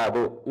சுரம்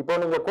வராது. இப்போ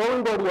நீங்க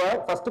கோவிடோடைய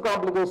ஃபர்ஸ்ட்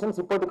காம்ப்ளிகேஷன்ஸ்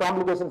இப்போது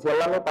காம்ப்ளிகேஷன்ஸ்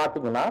எல்லாமே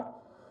பார்த்தீங்கன்னா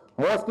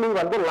மோஸ்ட்லி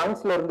வந்து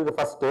லங்ஸ்ல இருந்தது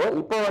ஃபர்ஸ்ட்.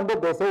 இப்போ வந்து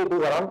they say it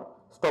is around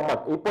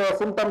stomach. இப்போ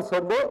சிம்டம்ஸ்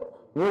வந்து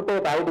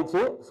மியூட்டேட்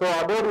ஆயிடுச்சு. ஸோ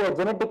அதோடைய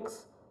ஜெனட்டிக்ஸ்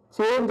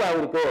சேஞ்ச்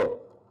ஆயிருக்கு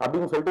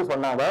அப்படின்னு சொல்லிட்டு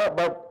சொன்னாங்க.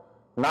 பட்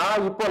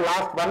நான் இப்போ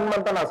லாஸ்ட் 1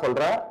 month நான்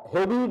சொல்றேன்,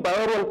 ஹெவி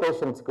டயரியல்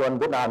பேஷண்ட்ஸ்க்கு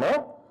வந்து நான்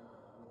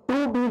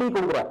 2 BD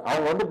கொடுக்குறேன்.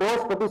 அவங்க வந்து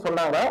டோஸ் பத்தி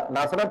சொன்னாங்க.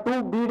 நான் சொன்னேன் 2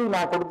 BD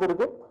நான்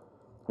கொடுத்துருக்கு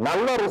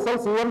நல்ல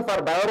results even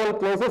for diarrhoeal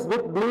cases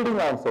with bleeding.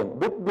 I am saying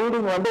with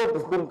bleeding வந்து இட்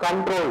இஸ் பீன்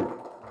கண்ட்ரோல்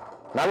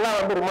நல்லா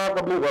வந்து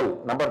ரிமார்க்கபிளி வெல்.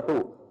 நம்பர் 2.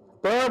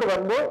 தேர்ட்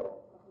வந்து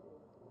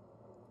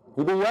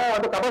இது ஏன்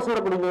வந்து கபசுர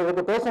குடிநீர்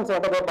இருக்கு பேஷண்ட்ஸ்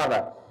வந்து கேட்பாங்க,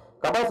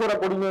 கபசுர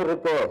குடிநீர்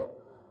இருக்கு,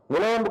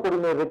 நிலையம்பு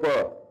குடிநீர் இருக்கு,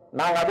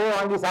 நாங்க அதே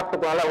வாங்கி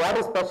சாப்பிட்டுக்கலாம்ல, what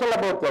is special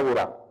about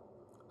Clevira?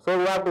 So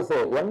you have to say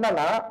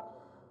என்னன்னா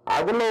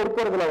அதுல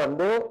இருக்கிறதுல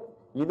வந்து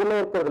இதுல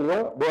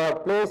இருக்கிறதுலயும் they are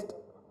placed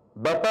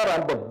better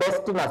and the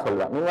best நான்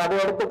சொல்றேன். நீங்க அதை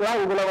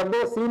எடுத்துக்கலாம். இதுல வந்து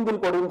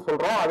சீந்தில் கொடின்னு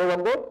சொல்றோம், அது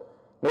வந்து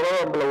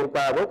நிலையம்புல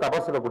இருக்காது,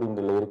 கபசுர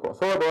குடிநீர்ல இருக்கும்.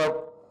 So they have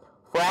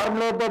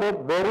formulated it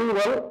very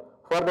well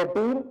for the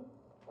team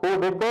who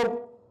did it,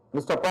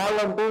 Mr. Paul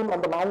and team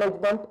and the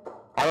management.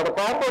 Our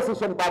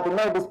composition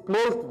பார்த்தீங்கன்னா it is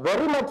placed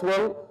very much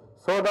well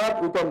so that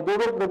we can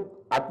give it with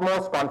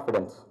utmost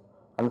confidence.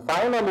 And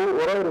finally,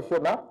 ஒரே ஒரு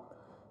விஷயம் தான்,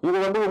 இது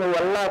வந்து இவங்க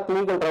எல்லா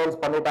clinical trials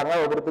பண்ணிட்டாங்க,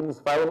 everything is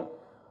fine.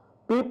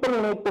 People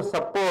need to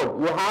support,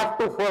 you have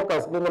to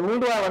focus. நீங்க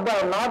மீடியா வந்து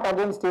are not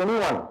against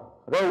anyone,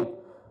 right?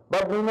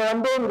 But நீங்க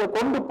வந்து இதை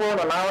கொண்டு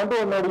போகணும். நான் வந்து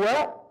என்னுடைய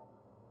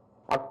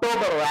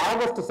அக்டோபர்,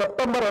 ஆகஸ்ட்,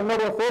 செப்டம்பர்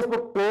என்னுடைய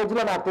ஃபேஸ்புக்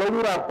பேஜ்ல நான்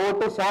Clevira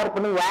போட்டு ஷேர்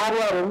பண்ணி யார்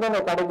யார்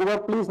எங்க கிடைக்குதோ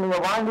ப்ளீஸ் நீங்க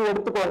வாங்கி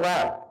எடுத்துக்கோங்க.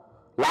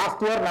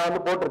 லாஸ்ட் இயர் நான்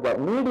வந்து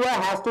போட்டிருக்கேன். Media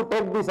has to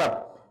take this up.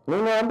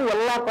 நீங்க வந்து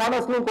எல்லா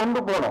கார்னர்ஸ்லயும் கொண்டு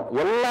போகணும்.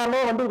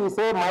 எல்லாமே வந்து we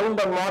say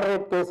mild and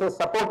moderate cases,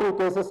 supportive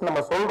cases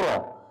நம்ம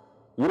சொல்றோம்.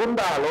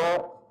 இருந்தாலும்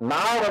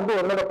நான் வந்து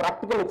என்னோட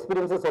பிராக்டிக்கல்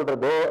எக்ஸ்பீரியன்ஸ்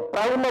சொல்றது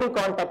பிரைமரி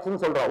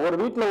கான்டாக்ட்ஸ் சொல்றோம். ஒரு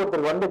வீட்டுல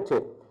ஒருத்தர் வந்துச்சு,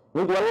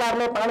 நீங்க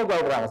எல்லாருமே பேனிக்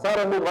ஆயிடுறாங்க,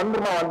 சார் உங்களுக்கு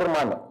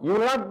வந்துருமான்னு. You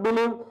will not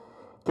believe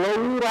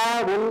Clevira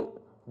will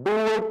do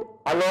it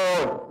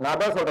alone. நான்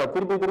தான் சொல்றேன்,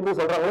 திருப்பி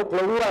சொல்றாங்க.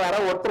 Clevira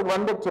யாராவது ஒருத்தருக்கு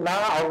வந்துச்சுன்னா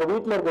அவங்க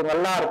வீட்டுல இருக்கிறவங்க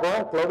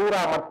எல்லாருக்கும்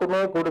Clevira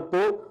மட்டுமே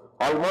கொடுத்து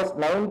almost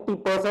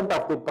 90%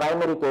 of the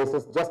primary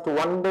cases just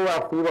one day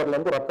of feverல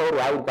இருந்து ரெக்கவரி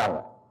ஆயிருக்காங்க.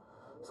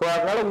 ஸோ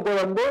அதனால இது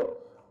வந்து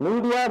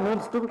media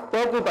needs to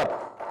take it up.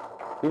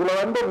 இதுல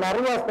வந்து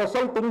நிறைய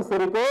ஸ்பெஷல் திங்ஸ்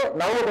இருக்கு.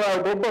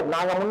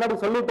 நாங்க முன்னாடி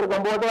சொல்லிட்டு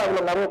இருக்கும் போது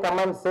அதுல நிறைய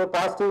comments,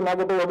 positive,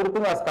 negative,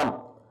 everything has come.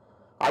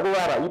 அது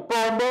வேற. இப்போ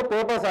வந்து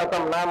பேப்பர்ஸ்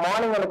ஆக்கம். நான்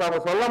மார்னிங் எனக்கு அவங்க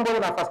சொல்லும் போது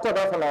நான் ஃபர்ஸ்ட்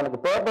அதான் சொன்னேன், எனக்கு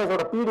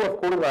பேப்பர்ஸோட PDF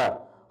கொடுங்க.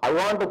 I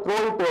want to throw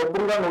it to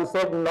everyone who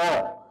said no,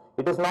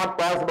 it is not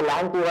possible,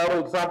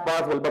 antiviral it's not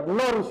possible. But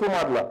இன்னொரு விஷயம்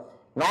அதுல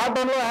not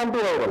only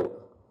antiviral,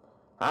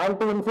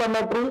 anti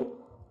inflammatory,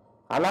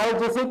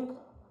 analgesic.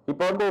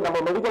 இப்போ வந்து நம்ம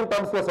மெடிக்கல்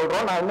டேர்ம்ஸ்ல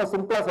சொல்றோம், நான் இன்னும்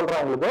சிம்பிளா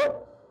சொல்றேன் உங்களுக்கு.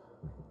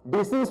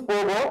 டிசீஸ்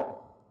போகும்,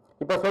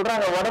 இப்ப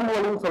சொல்றாங்க உடம்பு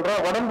வலின்னு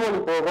சொல்றோம், உடம்பு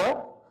வலி போகும்,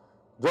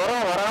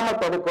 ஜுரம் வராம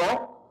தடுக்கும்,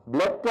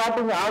 பிளட்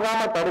கிளாட்டிங் ஆகாம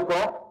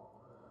தடுக்கும்,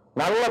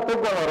 நல்ல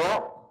தூக்கம் வரும்.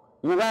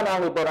 இதுதான்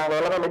நாங்க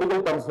எல்லாமே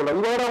மெடிக்கல் டேர்ம்ஸ்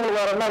சொல்றோம். இதோட உங்களுக்கு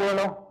வேற என்ன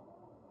வேணும்?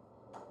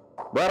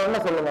 வேற என்ன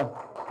சொல்லுங்க?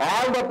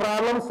 All the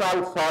problems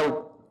all solve.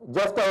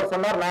 Just அவர்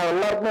சொன்னார், நான்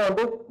எல்லாருக்குமே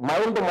வந்து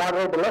மைல்டு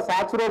மாடரேட் இல்ல,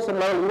 saturation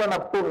level even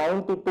up to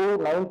 92,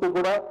 90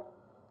 கூட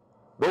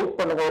வெயிட்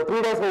பண்ணுங்க. 3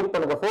 days வெயிட்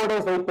பண்ணுங்க, 4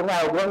 days வெயிட் பண்ணுங்க.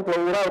 I went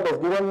Clevira, it has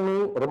given me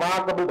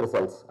remarkable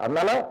results.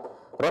 அதனால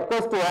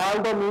request to all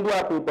the media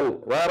people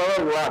wherever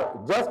you are,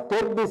 just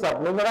take this up.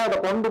 நீங்க தான் இதை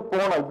கொண்டு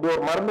போகணும். இப்படி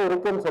ஒரு மருந்து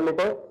இருக்குன்னு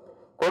சொல்லிட்டு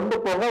கொண்டு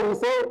போங்க. we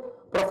say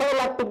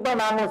prophylactic தான்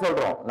நாங்க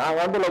சொல்றோம். நாங்க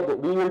வந்து like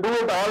we will do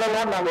it all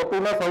alone நாங்க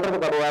எப்பவுமே சொல்றது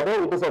கிடையாது.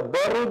 it is a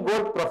very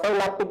good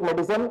prophylactic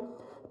medicine.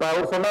 இப்போ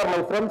அவர் சொன்னார்,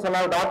 my friends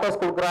சொன்னார் டாக்டர்ஸ்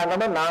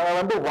கொடுக்குறாங்கன்னு. நாங்க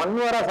வந்து 1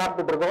 year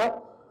சாப்பிட்டுட்டு இருக்கோம்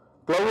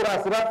Clevira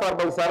syrup for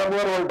my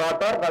 7-year-old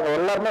daughter. நாங்க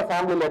எல்லாருமே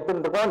ஃபேமிலியில்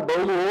எடுத்துட்டு இருக்கோம்.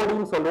 டெய்லி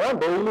ஓடின்னு சொல்லுவோம்,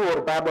 டெய்லி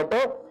ஒரு tablet.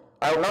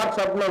 I have not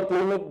shut my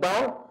clinic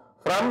down.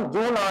 From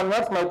June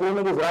onwards, my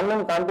clinic is running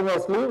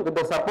continuously with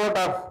the support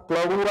of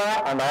Clevira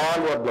and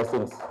all your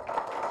blessings.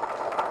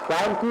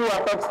 Thank you,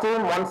 Apex team.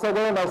 Once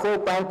again, I say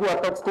thank you,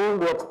 Apex team.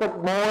 We expect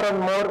more and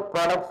more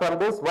products from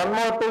this. One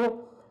more thing,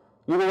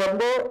 இது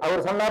வந்து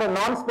அவர் சொன்னாரு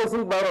நான்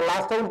specific viral.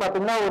 Last time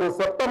பாத்தீங்கன்னா ஒரு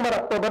September,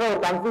 October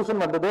ஒரு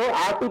confusion வந்தது.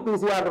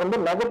 RT-PCR வந்து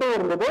negative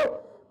இருந்தது,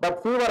 பட்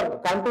ஃபீவர்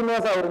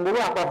கண்டினியூஸா இருந்தது.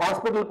 அப்போ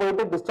ஹாஸ்பிட்டல்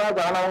போயிட்டு டிஸ்சார்ஜ்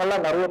ஆனவங்க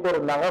எல்லாம் நிறைய பேர்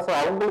இருந்தாங்க. ஸோ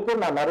அவங்களுக்கு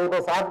நான் நிறைய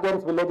பேர் சாஃப்ட்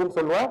கேம்ஸ் வில்லேஜ்னு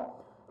சொல்லுவேன்,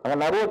 அங்க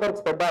நிறைய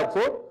பேருக்கு ஸ்ப்ரெட்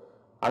ஆச்சு,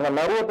 அங்க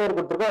நிறைய பேர்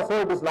கொடுத்துருக்கோம். So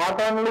it is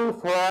not only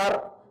for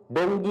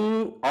dengue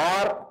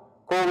R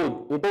Covid,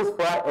 it is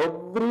for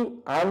every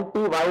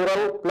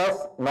antiviral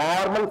plus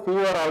normal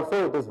fever also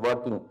it is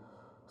working.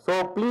 So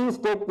please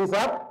take this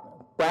up.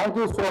 Thank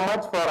you so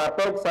much for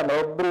apex and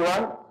every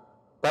one.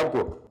 Thank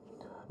you.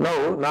 No,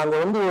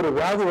 நாங்கள் வந்து ஒரு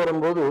வியாதி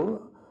வரும்போது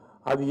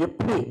அது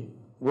எப்படி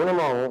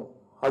குணமாகும்,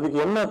 அதுக்கு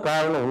என்ன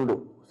காரணம் உண்டு.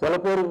 சில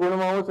பேருக்கு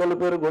குணமாகும், சில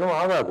பேருக்கு குணம்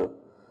ஆகாது.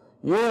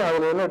 ஏன்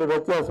அதில் என்ன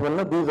வித்தியாசம்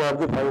என்ன? These are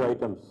the 5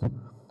 items.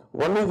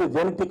 One is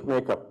genetic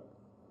makeup,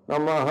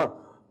 நம்ம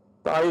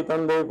தாய்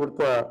தந்தை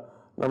கொடுத்த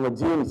நம்ம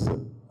ஜீன்ஸ்,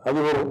 அது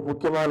ஒரு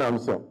முக்கியமான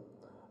அம்சம்.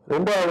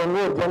 ரெண்டாவது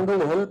வந்து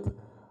ஜெனரல் ஹெல்த்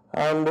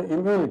அண்ட்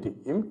இம்யூனிட்டி.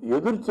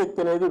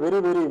 எதிர்சக்தி అనేది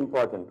வெரி வெரி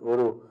இம்பார்ட்டன்ட்.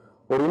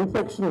 ஒரு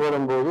இன்ஃபெக்ஷன்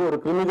வரும்போது, ஒரு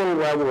கிரிமினல்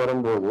வியாதி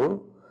வரும்போது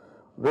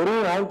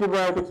வெறும்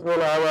ஆன்டிபயோட்டிக்ஸ்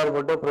மேலே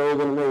ஆதாரப்பட்ட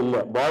பிரயோஜனமே இல்லை.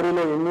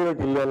 பாடியில்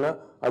இம்யூனிட்டி இல்லைன்னா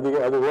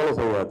அது வேலை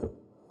செய்யாது.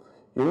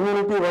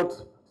 Immunity works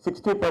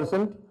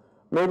 60%,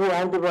 maybe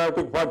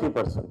antibiotic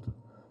 40%.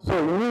 So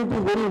immunity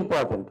very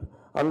important.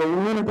 அந்த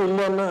இம்யூனிட்டி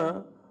இல்லைன்னா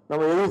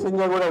நம்ம எது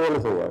செஞ்சால் கூட வேலை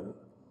செய்யாது.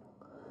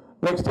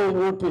 Next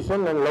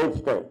nutrition and life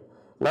style.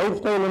 Life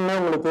ஸ்டைல்னா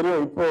உங்களுக்கு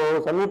தெரியும், இப்போ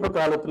சமீப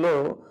காலத்தில்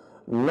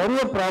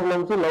நிறைய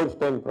ப்ராப்ளம்ஸ் லைஃப்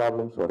ஸ்டைல்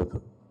ப்ராப்ளம்ஸ் வருது.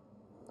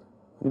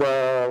 இந்த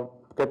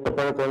கெட்ட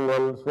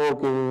பழக்கங்கள்,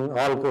 ஸ்மோக்கிங்,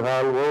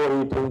 ஆல்கஹால், ஓவர்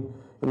ஈட்டிங்,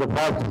 இந்த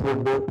ஃபாஸ்ட்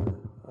ஃபுட்டு,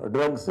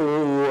 ட்ரக்ஸு,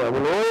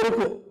 அவ்வளோ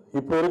இருக்கு.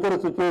 இப்போ இருக்கிற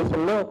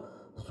சுச்சுவேஷனில்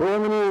so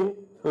many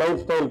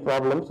lifestyle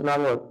problems.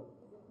 நாங்கள்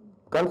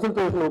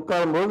கன்சல்டேஷன்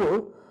உட்காரும்போது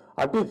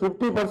at least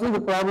 50%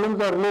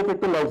 problems R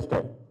related to life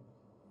style.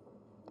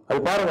 அது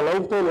பாருங்க,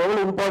 லைஃப் ஸ்டைல்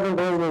எவ்வளோ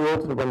இம்பார்ட்டன்ட் நீங்கள்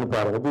யோசனை பண்ணி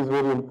பாருங்க. திஸ்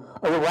வெரி,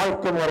 அது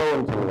வாழ்க்கை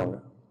முறைன்னு சொல்லுவாங்க.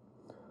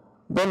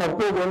 தென்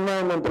அப்கோர்ஸ்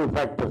என்வாயன்மெண்டல்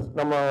ஃபேக்டர்ஸ்,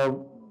 நம்ம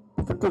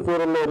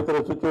சுற்றுச்சூழலில் இருக்கிற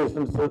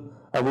சுச்சுவேஷன்ஸ்.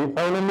 அது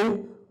ஃபைனலி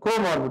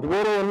கோமார்பிட்,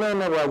 வேறு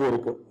என்ன வியாதி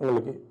இருக்கு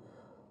உங்களுக்கு?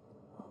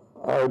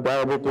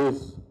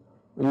 டயபெட்டிஸ்,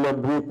 இல்லை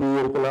பிபி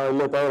இருக்கலாம்,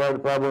 இல்லை தைராய்டு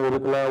ப்ராப்ளம்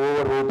இருக்கலாம்,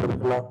 ஓவர் வெயிட்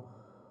இருக்கலாம்,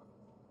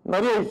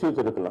 நிறைய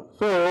இஷ்யூஸ் இருக்கலாம்.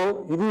 ஸோ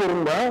இது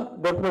இருந்தால்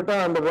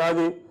டெஃபினட்டாக அந்த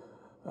வியாதி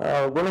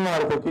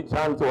குணமாகிறதுக்கு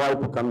சான்ஸ்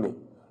வாய்ப்பு கம்மி.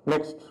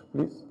 Next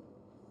please.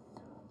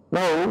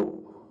 நான்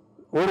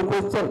ஒரு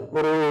கொஸ்டின்,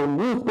 ஒரு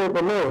நியூஸ்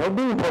பேப்பரில்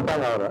ஹெட்டிங்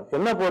போட்டாங்க. அவரை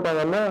என்ன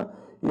போட்டாங்கன்னா,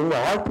 இந்த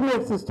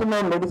ஆல்டர்னேட் சிஸ்டம்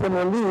ஆஃப் மெடிசன்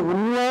வந்து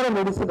உண்மையான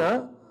மெடிசனா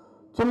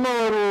சும்மா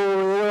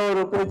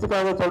ஒரு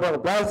பேச்சுக்காக சொல்கிறாங்க.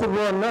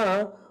 பிளாசிபோன்னா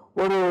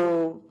ஒரு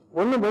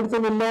ஒன்றும்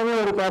மெடிசன் இல்லாமல்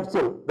ஒரு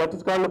கேப்சூல், தட்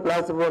இஸ் கால்டு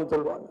பிளாசிபோன்னு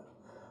சொல்லுவாங்க.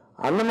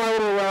 அந்த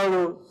மாதிரி ஏதாவது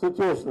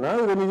சுச்சுவேஷனா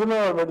இது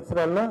நிஜமாக ஒரு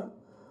மெடிசனா?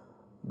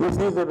 This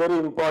is a very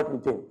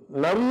important thing.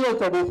 நிறைய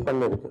ஸ்டடீஸ்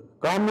பண்ணிருக்கு.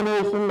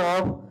 Combination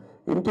of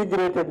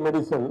integrated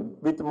medicine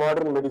with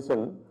modern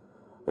medicine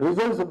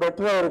results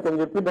பெட்டராக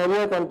இருக்குன்னு சொல்லி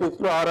நிறைய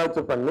கண்ட்ரீஸ்ல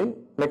ஆராய்ச்சி பண்ணி.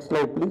 Next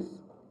slide please.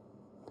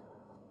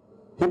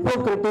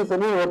 ஹிப்போக்ரட்டிஸ்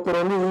ஒருத்தர்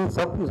வந்து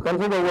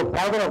கன்சிடர்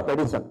ஃபாதர் ஆஃப்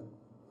மெடிசன்.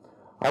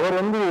 அவர்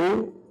வந்து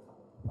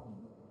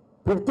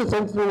 5th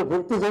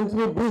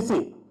century BC,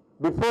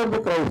 before the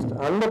Christ,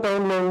 அந்த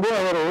டைம்ல வந்து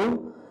அவர்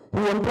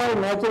எம்ப்ளாய்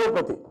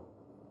நேச்சுரோபதி.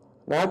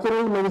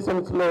 நேச்சுரல்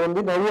மெடிசன்ஸ்ல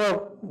வந்து நிறைய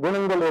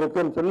குணங்கள்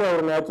இருக்குன்னு சொல்லி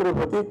அவர்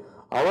நேச்சுரோபதி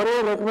அவரே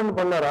ரெக்கமெண்ட்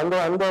பண்ணார்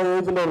அந்த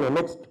ஏஜ்ல.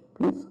 Next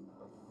please.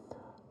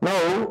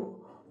 Now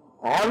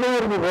all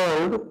over the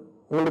world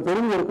உங்களுக்கு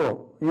தெரிஞ்சிருக்கும்,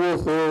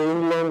 USA,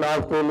 இங்கிலாந்து,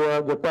 ஆஸ்திரேலியா,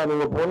 ஜப்பான்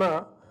இங்கே போனால்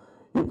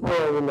இப்போ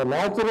இந்த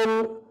நேச்சுரல்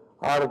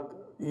ஆர்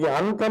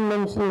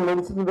அன்கன்வென்ஷனல்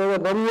மெடிசன்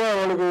நிறைய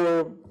அவளுக்கு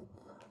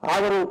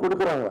ஆதரவு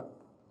கொடுக்குறாங்க.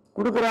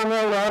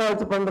 அவங்க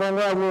ஆராய்ச்சி பண்ணுறாங்க,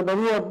 அது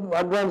நிறைய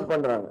அட்வான்ஸ்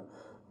பண்ணுறாங்க.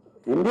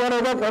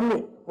 இந்தியாவில் தான் கம்மி.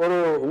 ஒரு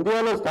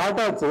இந்தியாவில்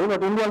ஸ்டார்ட் ஆச்சு,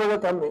 பட் இந்தியாவில்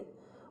தான் கம்மி.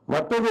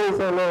 மற்ற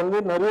தேசத்தில் வந்து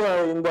நிறைய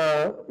இந்த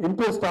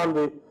interest on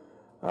the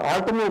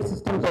alternate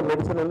systems of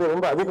medicine வந்து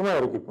ரொம்ப அதிகமாக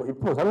இருக்குது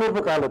இப்போ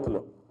சமீப காலத்தில்.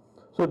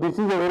 So this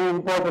is a very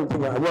important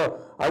thing.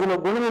 அதில்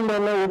குணம்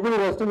இல்லைன்னா எப்படி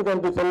வெஸ்டர்ன்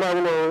கண்ட்ரிஸ் எல்லாம்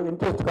அதில்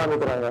இன்ட்ரெஸ்ட்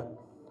காமிக்கிறாங்க.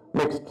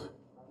 நெக்ஸ்ட்.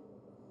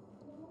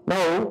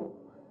 நவ்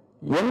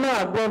என்ன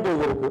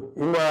அட்வான்டேஜ் இருக்கு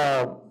இந்த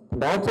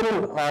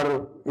natural R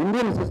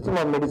Indian system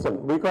of medicine,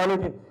 we call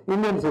it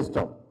Indian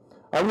system.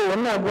 அதில்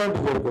என்ன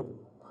அட்வான்டேஜ் இருக்கு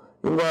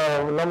இந்த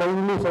நம்ம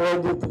இங்கிலீஷ்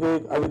வைத்தியத்துக்கு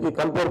அதுக்கு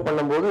கம்பேர்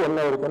பண்ணும்போது என்ன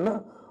இருக்குன்னா,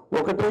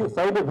 ఒకటి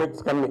சைடு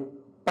எஃபெக்ட்ஸ் கம்மி,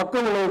 பக்க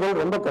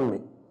விளைவுகள் ரொம்ப கம்மி.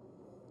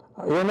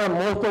 ஏன்னா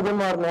most of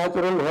them R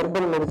natural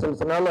herbal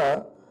மெடிசன்ஸ்னால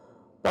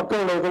பக்க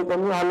விளைவுகள்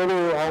கம்மி. ஆல்ரெடி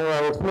அவங்க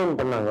எக்ஸ்பிளைன்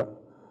பண்ணாங்க.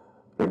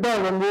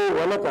 ரெண்டாவது வந்து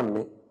விலை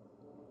கம்மி.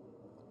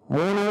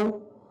 3,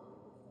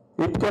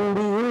 இட் கேன்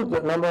பி யூஸ்,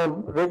 நம்ம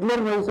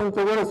ரெகுலர்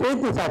மெடிசன்ஸை கூட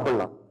சேர்த்து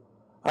சாப்பிடலாம்,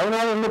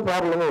 அதனால ஒன்றும்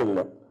ப்ராப்ளமே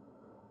இல்லை.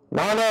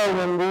 4வது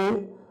வந்து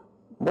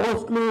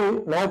மோஸ்ட்லி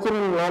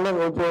நேச்சுரல்னால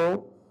கொஞ்சம்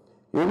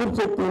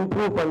எதிர்சக்தி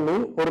இம்ப்ரூவ் பண்ணி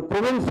ஒரு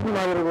ப்ரிவென்ஷன்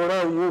மாதிரி கூட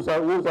யூஸ்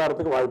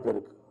ஆகிறதுக்கு வாய்ப்பு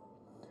இருக்கு.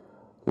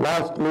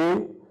 லாஸ்ட்லி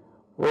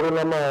ஒரு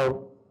நம்ம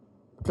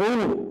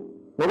training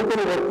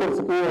medical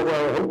ஒர்க்கர்ஸுக்கு,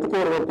 health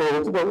care worker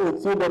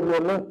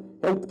HCWன்னா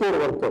health care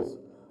workers,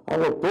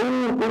 அவங்க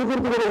ட்ரைனிங்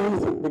கொடுக்கறது கூட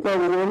ஈஸி.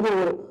 பிகாஸ் இது வந்து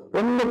ஒரு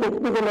ரொம்ப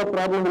டெக்னிக்கலாக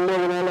ப்ராப்ளம்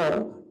இல்லாததுனால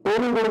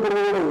ட்ரைனிங்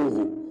கொடுக்கறது கூட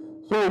ஈஸி.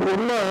 ஸோ இது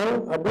எல்லாம்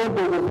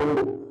அட்வான்டேஜஸ்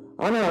உண்டு.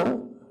 ஆனால்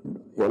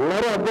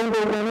எல்லாரும்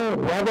அட்வான்டேஜ் தானே,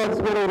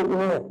 டிராபேக்ஸ் கூட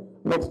இருக்குங்க.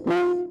 Next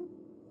please.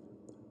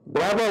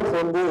 டிராபேக்ஸ்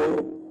வந்து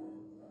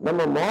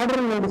நம்ம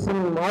மாடர்ன்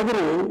மெடிசன்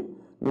மாதிரி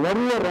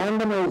நிறைய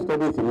ரேண்டமைஸ்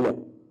ஸ்டடிஸ் இல்லை.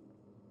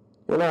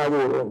 ஏன்னா அது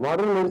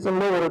மாடர்ன்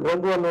மெடிசன்ல ஒரு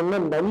ட்ரக் வரணும்னா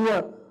நிறைய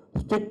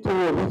ஸ்ட்ரிக்ட்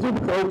ரிஜிட்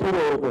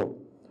கிரைட்டீரியா இருக்கும்.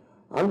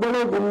 அந்த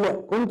அளவுக்கு இல்லை,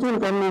 கொஞ்சம்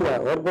கம்மி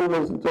தான். ஹெர்பல்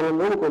மெடிசன்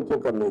சொல்லும்போது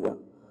கொஞ்சம் கம்மி தான்.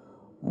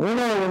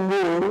 3வது வந்து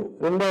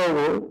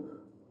ரெண்டாவது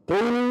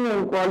ட்ரைனிங்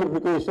அண்ட்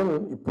குவாலிஃபிகேஷன்.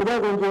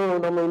 இப்போதான் கொஞ்சம்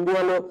நம்ம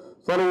இந்தியாவில்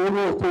சில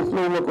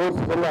யூனிவர்சிட்டிஸ்ல இந்த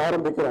கோர்ஸஸ் எல்லாம்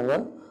ஆரம்பிக்கிறாங்க.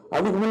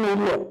 அதுக்கு முன்னே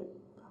இல்லை.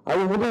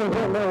 அது முன்னே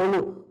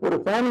ஒரு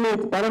ஃபேமிலி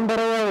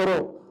பரம்பரையாக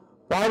வரும்.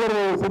 ஃபாதர்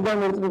சித்தா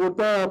மெடிசன்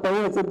கொடுத்தா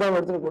பையன் சித்தா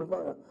மெடிசன்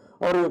கொடுப்பாங்க.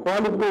 அவருக்கு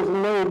குவாலிஃபிகேஷன்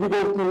இல்லை,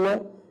 எஜுகேஷன் இல்லை.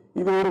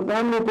 இது ஒரு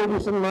ஃபேமிலி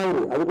ட்ரெடிஷன்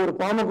மாதிரி. அதுக்கு ஒரு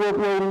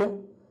பாமகோப்பியா இல்லை.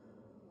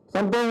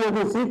 சம்டைம்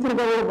இது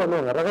சீக்கிரமாக கூட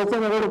பண்ணுவாங்க,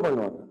 ரகசியமாக கூட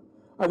பண்ணுவாங்க.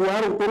 அது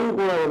யாருக்கு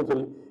தெரியக்கூடாதுன்னு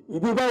சொல்லி.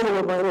 இதுதான்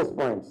இதோட மைனஸ்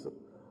பாயிண்ட்ஸ்.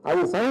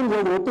 அது சயின்ஸ்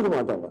அது ஒத்துக்க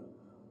மாட்டாங்க.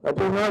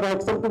 That is not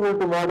acceptable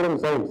to modern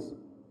science.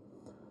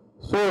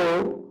 So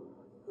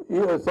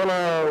சில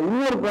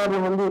இன்னொரு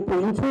ப்ராப்ளம் வந்து இப்போ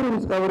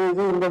இன்சூரன்ஸ் கவரேஜ்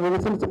இந்த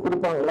மெடிசன்ஸ்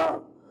கொடுப்பாங்களா,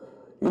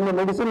 இந்த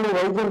மெடிசன்ல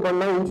வைத்தியம்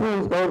பண்ணால்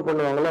இன்சூரன்ஸ் கவர்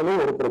பண்ணுவாங்களான்னு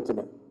ஒரு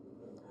பிரச்சனை.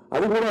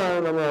 அது கூட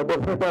நம்ம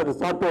டெஃபினட்டாக அது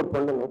சார்ட் அவுட்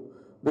பண்ணணும்.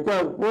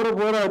 பிகாஸ்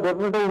போகிற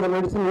டெஃபினட்டாக இந்த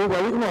மெடிசன் யூஸ்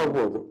அதிகமாக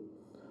போகுது.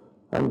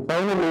 அண்ட்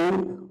ஃபைனலி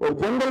ஒரு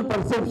ஜென்ரல்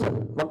பர்செப்ஷன்,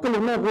 மக்கள்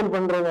என்ன ஃபீல்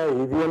பண்ணுறாங்க,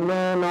 இது என்ன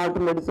நாட்டு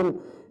மெடிசன்,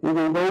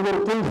 இது வெவ்வேறு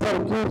கில்ஸ் ஆர்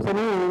கியூஸ்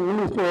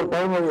இங்கிலீஷ்ல ஒரு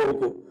பழமொழி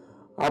இருக்கு,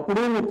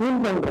 அப்படின்னு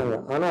ஃபீல் பண்ணுறாங்க.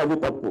 ஆனால் அது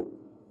தப்பு.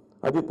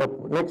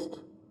 Next.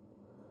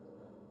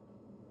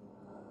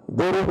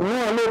 There is no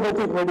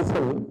allopathic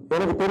medicine.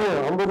 எனக்கு தெரியும்,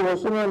 50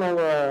 வருஷமா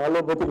நாங்கள்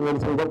அலோபதிக்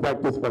மெடிசன் தான்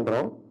ப்ராக்டிஸ்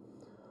பண்ணுறோம்.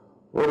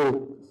 ஒரு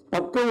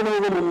பக்க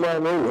விளைவுகள்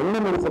இல்லாமல் என்ன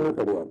மெடிசனும்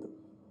கிடையாது.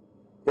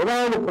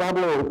 ஏதாவது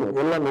ப்ராப்ளம் இருக்கும்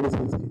எல்லா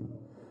மெடிசன்ஸ்க்கு.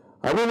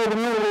 அதே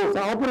மாதிரி ஒரு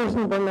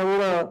ஆப்ரேஷன் பண்ண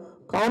கூட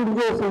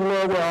காம்ப்ளிகேஷன்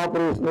இல்லாத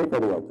ஆப்ரேஷனே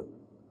கிடையாது.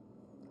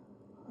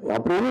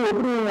 அப்படின்னு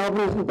எப்படி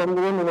ஆப்ரேஷன்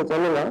பண்ணுறதுன்னு நீங்கள்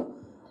சொல்லலாம்.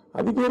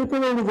 அதுக்கு இருக்க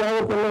வேண்டிய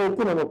ஜாகிரதையெல்லாம்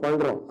எடுத்து நம்ம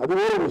பண்றோம், அது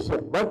வேற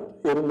விஷயம். பட்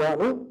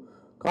இருந்தாலும்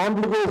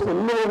காம்ப்ளிகேஷன்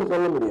இல்லைன்னு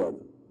சொல்ல முடியாது.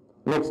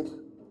 நெக்ஸ்ட்,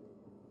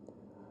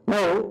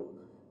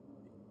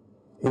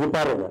 இது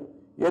பாருங்க,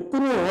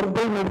 எத்தனை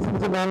ஹெர்பல்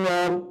மெடிசின்ஸ் நாங்க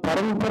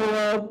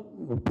பரம்பரையா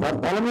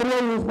தலைமுறையா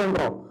யூஸ்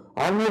பண்றோம்.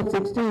 ஆல்மோஸ்ட்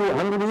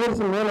 60-100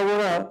 இயர்ஸ் மேல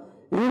கூட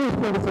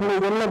இங்கிலீஷ் மெடிசன்ல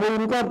இதெல்லாம் போய்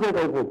இன்கார்பரேட்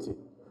ஆகி போச்சு.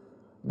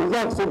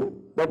 டிசாக்சின்,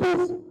 that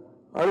is,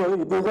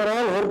 these are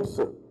all herbs.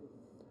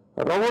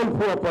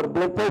 Ravalfua for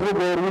blood pressure,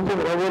 they are using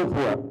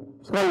Ravalfua.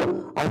 It's called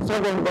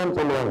ashwagandha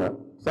சொல்லுவாங்க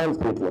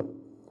சான்ஸ்கிரிட்ல.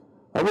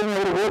 அது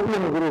ஒரு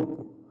opium group.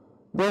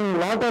 Then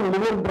lot of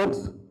liver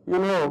drugs,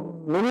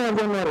 many of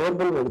them are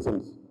herbal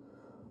medicines.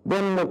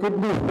 Then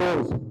kidney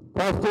stones,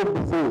 prostate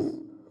disease.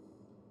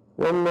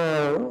 Then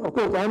of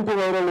course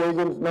antiviral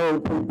agents. Now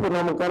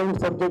நம்ம current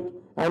subject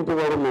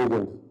antiviral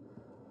agents.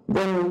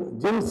 Then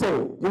ginseng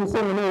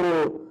ஒரு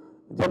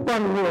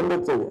ஜப்பான்ல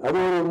வந்துச்சு, அது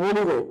ஒரு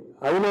மூலிகை,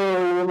 அதுல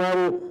இது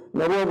மாதிரி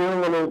நிறைய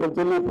குணங்கள் இருக்குன்னு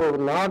சொல்லி இப்போ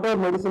லாட்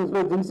ஆஃப்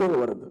மெடிசன்ஸ்ல ஜின்செங்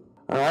வருது.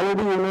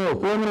 Already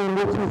so many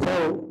industries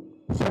have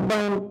shut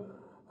down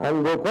and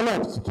they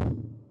collapsed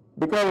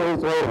because of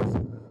this virus.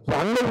 So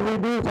unless we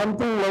do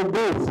something like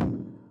this,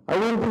 I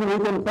don't think we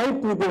can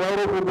fight with the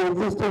virus with the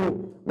existing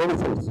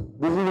medicines.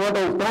 This is what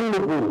I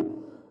strongly feel.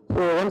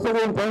 So once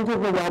again, thank you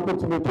for the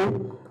opportunity.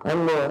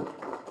 And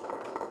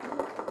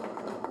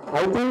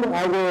I think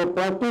as a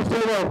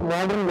practitioner of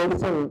modern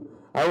medicine,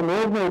 I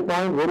made my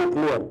point very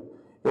clear.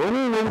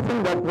 Any medicine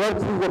that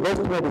works is the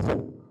best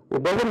medicine.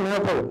 It doesn't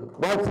matter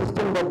what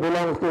system that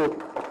belongs to. It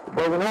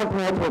does not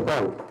matter at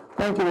all.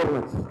 Thank you very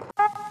much.